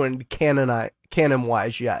ruined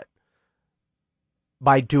canon-wise yet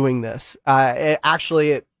by doing this. It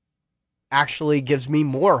actually gives me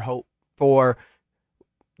more hope for,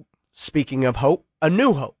 speaking of hope, a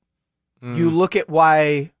new hope. You look at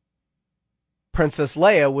why Princess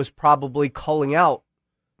Leia was probably calling out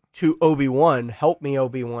to Obi-Wan, "Help me,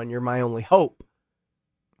 Obi-Wan, you're my only hope."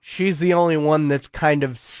 She's the only one that's kind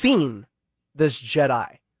of seen this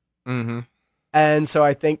Jedi. And so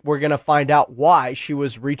I think we're going to find out why she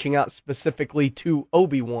was reaching out specifically to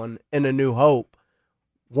Obi-Wan in A New Hope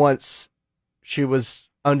once she was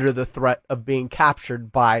under the threat of being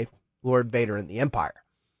captured by Lord Vader and the Empire.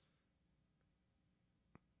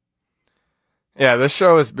 Yeah, this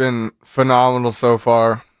show has been phenomenal so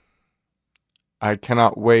far. I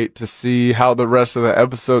cannot wait to see how the rest of the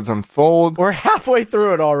episodes unfold. We're halfway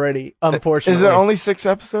through it already, unfortunately. Is there only 6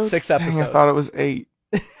 episodes? 6 episodes. Dang, I thought it was 8.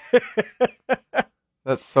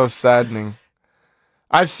 That's so saddening.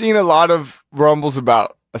 I've seen a lot of rumbles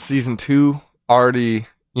about a season 2 already,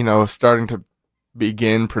 starting to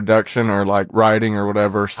begin production or like writing or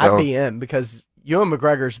whatever. So I'd be in, because Ewan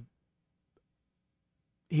McGregor's,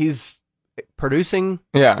 he's producing,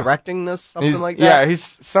 directing this, something like that. Yeah, he's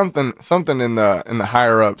something in the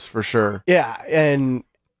higher ups for sure. Yeah, and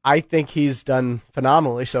I think he's done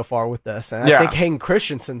phenomenally so far with this. And I think Hayden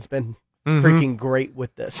Christensen's been freaking great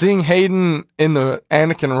with this. Seeing Hayden in the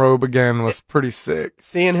Anakin robe again was pretty sick.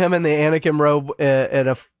 Seeing him in the Anakin robe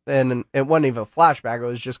and it wasn't even a flashback. It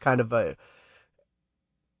was just kind of a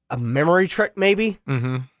memory trick, maybe.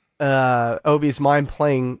 Obi's mind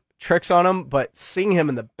playing tricks on him, but seeing him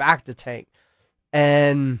in the back to tank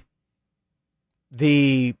and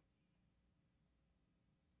the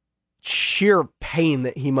sheer pain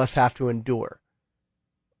that he must have to endure.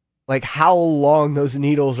 Like how long those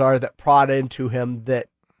needles are that prod into him that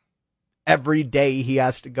every day he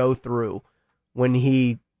has to go through when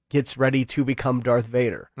he gets ready to become Darth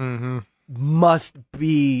Vader must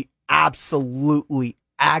be absolutely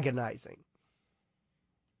agonizing.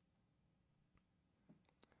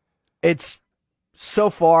 It's so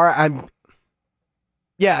far,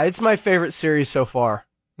 it's my favorite series so far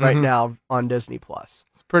right now on Disney Plus.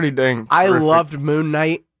 It's pretty dang I terrific. loved Moon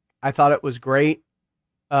Knight. I thought it was great.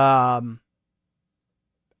 I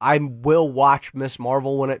will watch Miss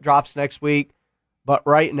Marvel when it drops next week, but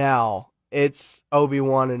right now it's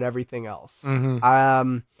Obi-Wan and everything else.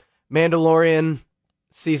 Mandalorian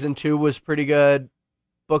season 2 was pretty good.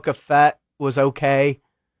 Book of Fett was okay.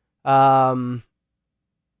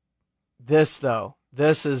 This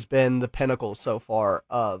has been the pinnacle so far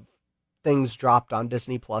of things dropped on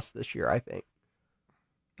Disney Plus this year, I think.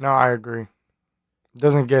 No, I agree. It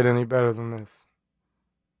doesn't get any better than this.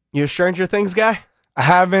 You a Stranger Things guy? I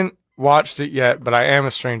haven't watched it yet, but I am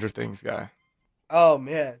a Stranger Things guy. Oh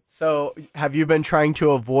man! So have you been trying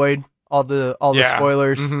to avoid all the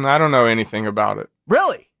spoilers? I don't know anything about it.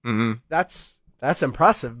 Really? That's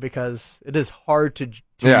impressive because it is hard to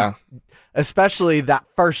yeah, especially that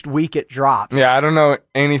first week it drops. Yeah, I don't know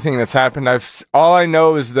anything that's happened. All I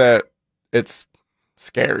know is that it's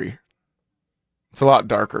scary. It's a lot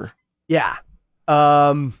darker. Yeah.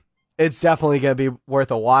 It's definitely going to be worth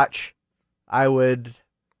a watch. I would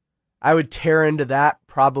tear into that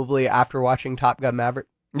probably after watching Top Gun Maverick.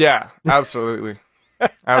 Yeah, absolutely.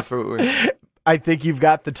 Absolutely. I think you've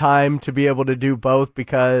got the time to be able to do both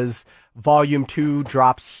because Volume 2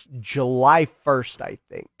 drops July 1st, I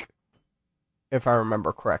think, if I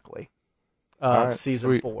remember correctly, of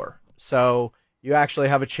Season 4. So you actually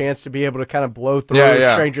have a chance to be able to kind of blow through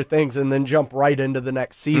Stranger Things and then jump right into the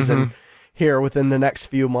next season here within the next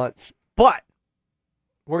few months. But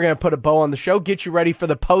we're going to put a bow on the show, get you ready for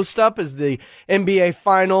the post-up as the NBA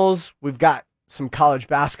Finals. We've got some college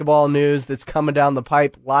basketball news that's coming down the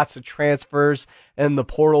pipe, lots of transfers in the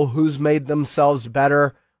portal, who's made themselves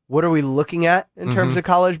better. What are we looking at in terms of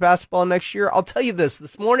college basketball next year? I'll tell you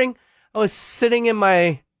this morning I was sitting in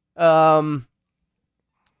my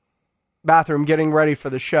bathroom getting ready for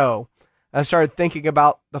the show. I started thinking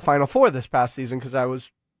about the Final Four this past season because I was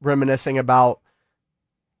reminiscing about,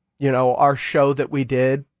 our show that we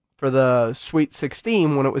did for the Sweet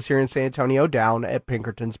 16 when it was here in San Antonio down at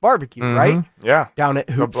Pinkerton's Barbecue, right? Yeah. Down at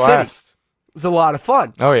Hoop City. It was a lot of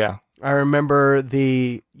fun. Oh, yeah. I remember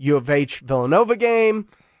the U of H Villanova game,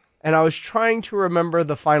 and I was trying to remember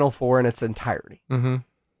the Final Four in its entirety.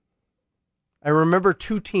 I remember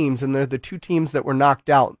two teams, and they're the two teams that were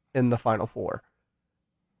knocked out in the Final Four.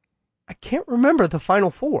 I can't remember the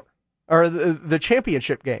Final Four, or the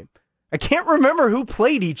championship game. I can't remember who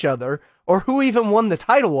played each other or who even won the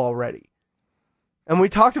title already. And we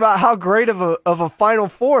talked about how great of a Final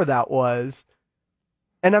Four that was,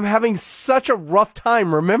 and I'm having such a rough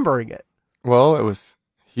time remembering it. Well, it was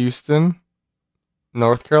Houston,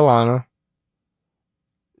 North Carolina.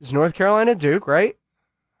 It's North Carolina, Duke, right?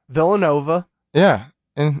 Villanova. Yeah,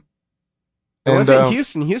 and it wasn't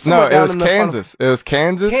Houston. Houston. No, went down it was Kansas. It was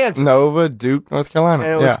Kansas, Nova, Duke, North Carolina.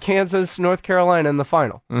 And it was Kansas, North Carolina in the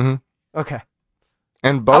final. Okay.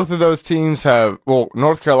 And both of those teams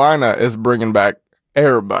North Carolina is bringing back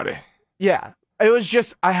everybody. Yeah, it was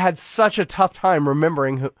just I had such a tough time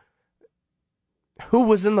remembering who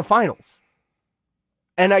was in the finals,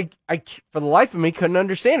 and I for the life of me couldn't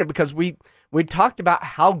understand it because we talked about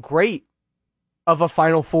how great of a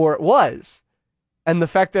Final Four it was. And the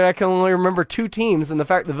fact that I can only remember two teams and the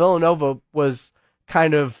fact that Villanova was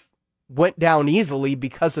kind of went down easily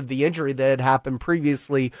because of the injury that had happened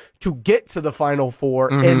previously to get to the Final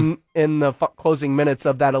Four in the closing minutes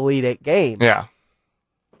of that Elite Eight game. Yeah.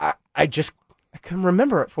 I couldn't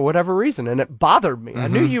remember it for whatever reason, and it bothered me. I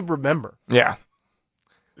knew you'd remember. Yeah.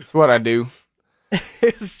 It's what I do.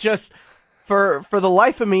 It's just, for the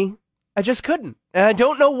life of me, I just couldn't. And I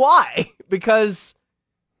don't know why, because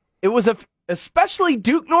it was especially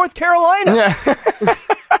Duke, North Carolina. Yeah.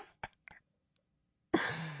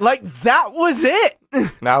 Like, that was it.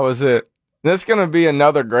 That was it. This is going to be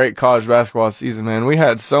another great college basketball season, man. We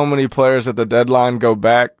had so many players at the deadline go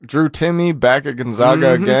back. Drew Timme back at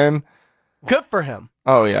Gonzaga again. Good for him.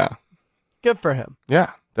 Oh, yeah. Good for him.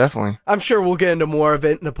 Yeah, definitely. I'm sure we'll get into more of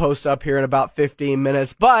it in the post up here in about 15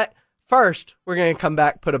 minutes. But first, we're going to come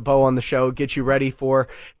back, put a bow on the show, get you ready for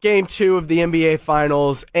Game 2 of the NBA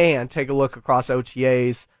Finals, and take a look across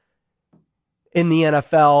OTAs in the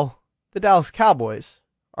NFL, the Dallas Cowboys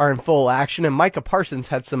are in full action, and Micah Parsons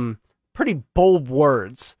had some pretty bold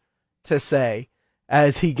words to say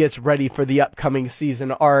as he gets ready for the upcoming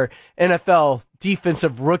season. Our NFL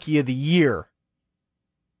Defensive Rookie of the Year,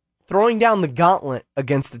 throwing down the gauntlet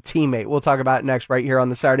against a teammate. We'll talk about it next right here on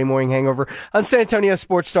the Saturday Morning Hangover on San Antonio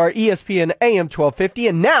Sports Star, ESPN AM 1250,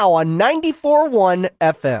 and now on 94.1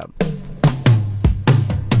 FM.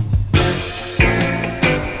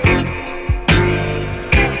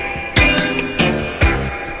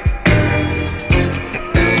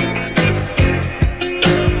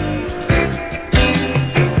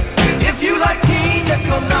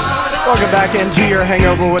 Welcome back into your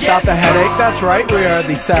hangover without the headache. That's right. We are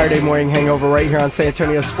the Saturday Morning Hangover right here on San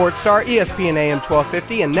Antonio Sports Star, ESPN AM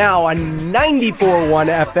 1250, and now on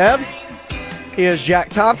 94.1 FM. He is Jack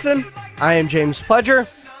Thompson. I am James Pledger.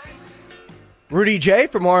 Rudy J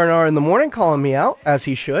from R&R in the Morning calling me out, as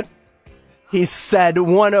he should. He said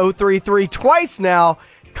 1033 twice now.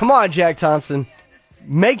 Come on, Jack Thompson.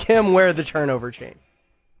 Make him wear the turnover chain.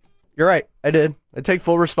 You're right. I did. I take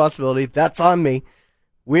full responsibility. That's on me.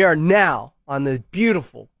 We are now on the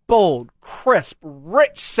beautiful, bold, crisp,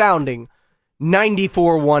 rich-sounding 94.1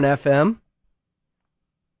 FM.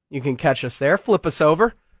 You can catch us there. Flip us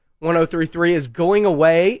over. 1033 is going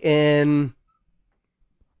away in,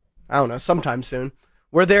 I don't know, sometime soon.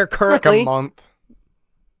 We're there currently. Like a month,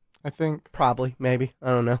 I think. Probably, maybe.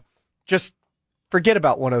 I don't know. Just forget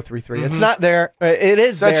about 1033. Mm-hmm. It's not there. It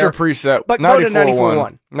is That's there. That's your preset. But go to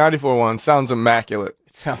 94.1. 94.1 sounds immaculate.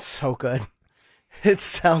 It sounds so good. It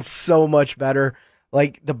sounds so much better.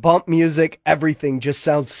 Like the bump music, everything just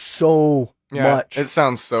sounds so much. It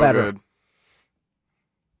sounds so better. Good.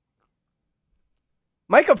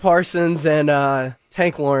 Micah Parsons and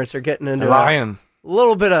Tank Lawrence are getting into a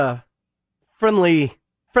little bit of friendly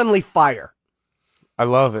fire. I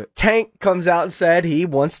love it. Tank comes out and said he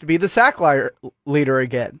wants to be the sack leader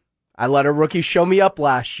again. I let a rookie show me up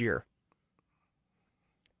last year.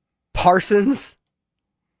 Parsons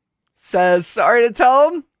says, sorry to tell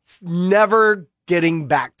him, it's never getting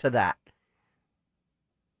back to that.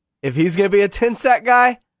 If he's going to be a 10-sack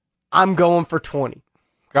guy, I'm going for 20.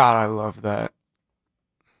 God, I love that.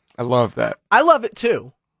 I love that. I love it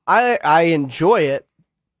too. I enjoy it.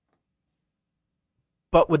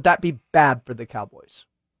 But would that be bad for the Cowboys?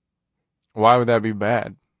 Why would that be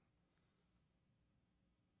bad?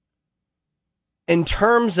 In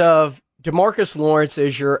terms of DeMarcus Lawrence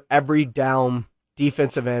is your every down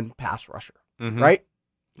defensive end pass rusher, right?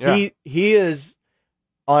 Yeah. He is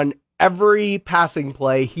on every passing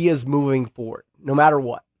play. He is moving forward, no matter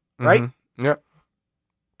what, right? Yep.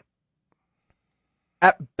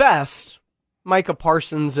 At best, Micah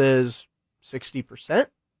Parsons is 60%.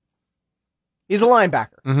 He's a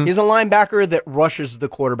linebacker. He's a linebacker that rushes the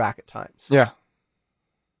quarterback at times. Yeah.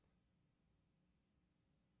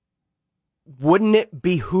 Wouldn't it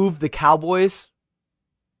behoove the Cowboys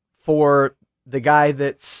for the guy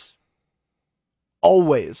that's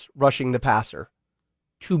always rushing the passer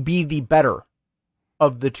to be the better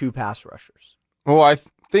of the two pass rushers? Well, I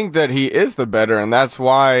think that he is the better, and that's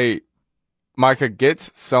why Micah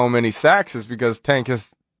gets so many sacks, is because Tank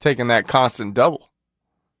has taken that constant double.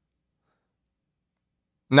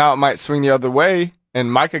 Now it might swing the other way,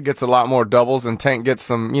 and Micah gets a lot more doubles, and Tank gets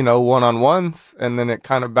some, one-on-ones, and then it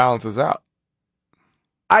kind of balances out.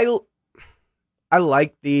 I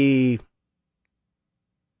like the...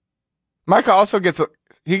 Micah also got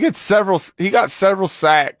several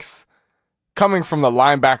sacks coming from the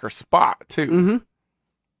linebacker spot too.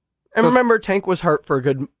 And remember, Tank was hurt for a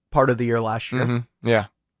good part of the year last year. Yeah.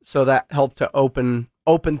 So that helped to open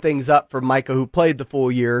things up for Micah, who played the full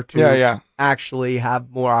year, to actually have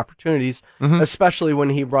more opportunities, especially when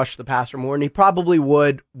he rushed the passer more, and he probably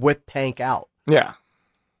would with Tank out. Yeah.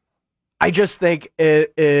 I just think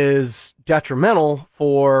it is detrimental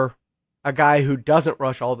for a guy who doesn't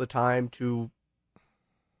rush all the time to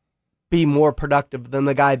be more productive than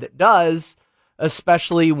the guy that does,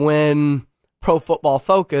 especially when Pro Football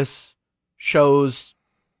Focus shows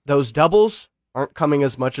those doubles aren't coming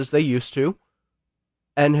as much as they used to,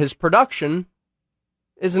 and his production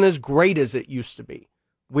isn't as great as it used to be.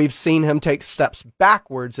 We've seen him take steps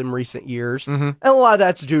backwards in recent years, and a lot of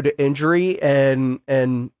that's due to injury and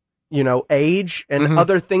age and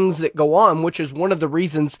other things that go on, which is one of the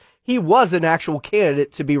reasons he was an actual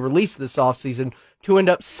candidate to be released this offseason, to end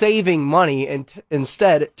up saving money, and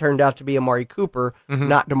instead it turned out to be Amari Cooper,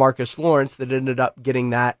 not DeMarcus Lawrence, that ended up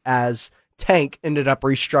getting that, as Tank ended up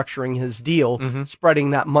restructuring his deal,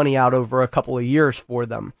 spreading that money out over a couple of years for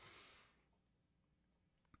them.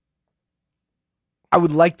 I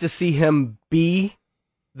would like to see him be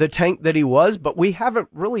the Tank that he was, but we haven't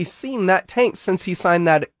really seen that Tank since he signed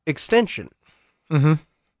that extension. Mm-hmm.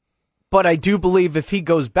 But I do believe if he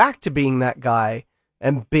goes back to being that guy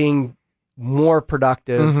and being more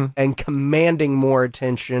productive and commanding more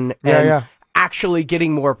attention and actually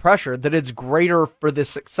getting more pressure, that it's greater for the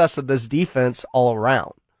success of this defense all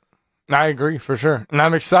around. I agree, for sure. And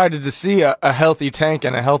I'm excited to see a healthy Tank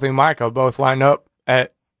and a healthy Micah both line up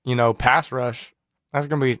at, pass rush. That's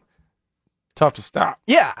going to be tough to stop.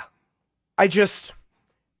 Yeah.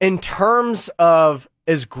 In terms of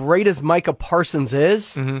as great as Micah Parsons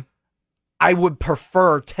is, I would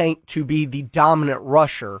prefer Tank to be the dominant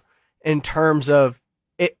rusher in terms of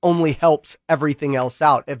it only helps everything else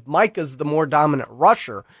out. If Micah's the more dominant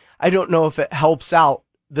rusher, I don't know if it helps out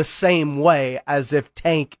the same way as if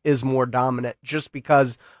Tank is more dominant, just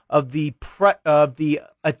because of the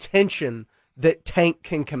attention that Tank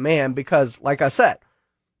can command. Because, like I said,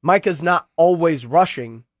 Micah's not always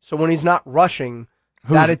rushing, so when he's not rushing,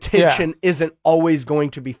 that attention isn't always going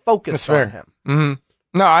to be focused on him. Mm-hmm.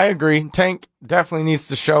 No, I agree. Tank definitely needs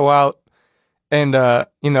to show out and,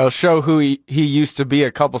 show who he used to be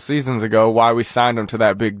a couple seasons ago, why we signed him to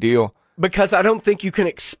that big deal. Because I don't think you can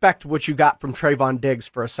expect what you got from Trayvon Diggs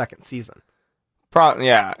for a second season.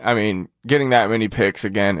 I mean, getting that many picks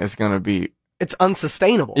again is going to be... It's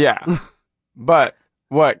unsustainable. Yeah. But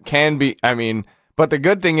but the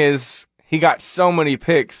good thing is he got so many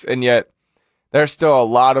picks, and yet there's still a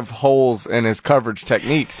lot of holes in his coverage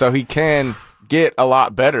technique, so he can get a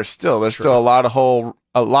lot better still. There's still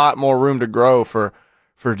a lot more room to grow for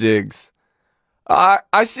Diggs.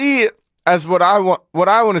 I see it as what I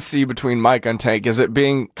want to see between Mike and Tank is it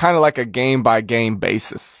being kind of like a game by game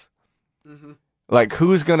basis. Mm-hmm. Like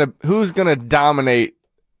who's gonna dominate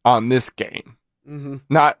on this game? Mm-hmm.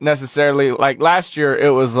 Not necessarily like last year.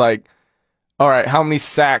 It was like, all right, how many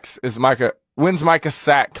sacks is Micah? When's Micah's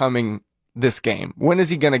sack coming this game? When is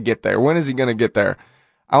he gonna get there? When is he gonna get there?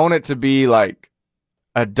 I want it to be like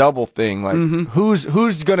a double thing. Like who's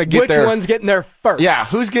gonna get there? Which one's getting there first? Yeah,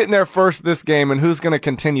 who's getting there first this game, and who's gonna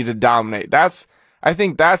continue to dominate? I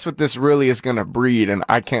think that's what this really is gonna breed, and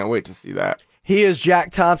I can't wait to see that. He is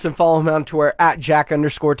Jack Thompson. Follow him on Twitter at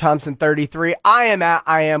Jack_Thompson33. I am at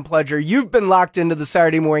I Am Pledger. You've been locked into the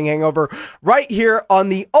Saturday Morning Hangover right here on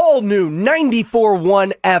the all-new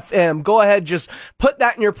 94.1 FM. Go ahead, just put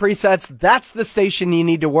that in your presets. That's the station you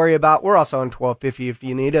need to worry about. We're also on 1250 if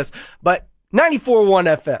you need us. But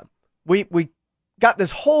 94.1 FM. We got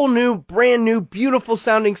this whole new, brand new, beautiful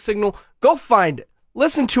sounding signal. Go find it.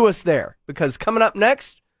 Listen to us there, because coming up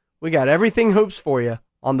next, we got everything hoops for you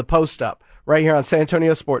on the post up right here on San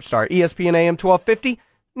Antonio Sports Star, ESPN AM 1250,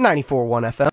 94.1 FM.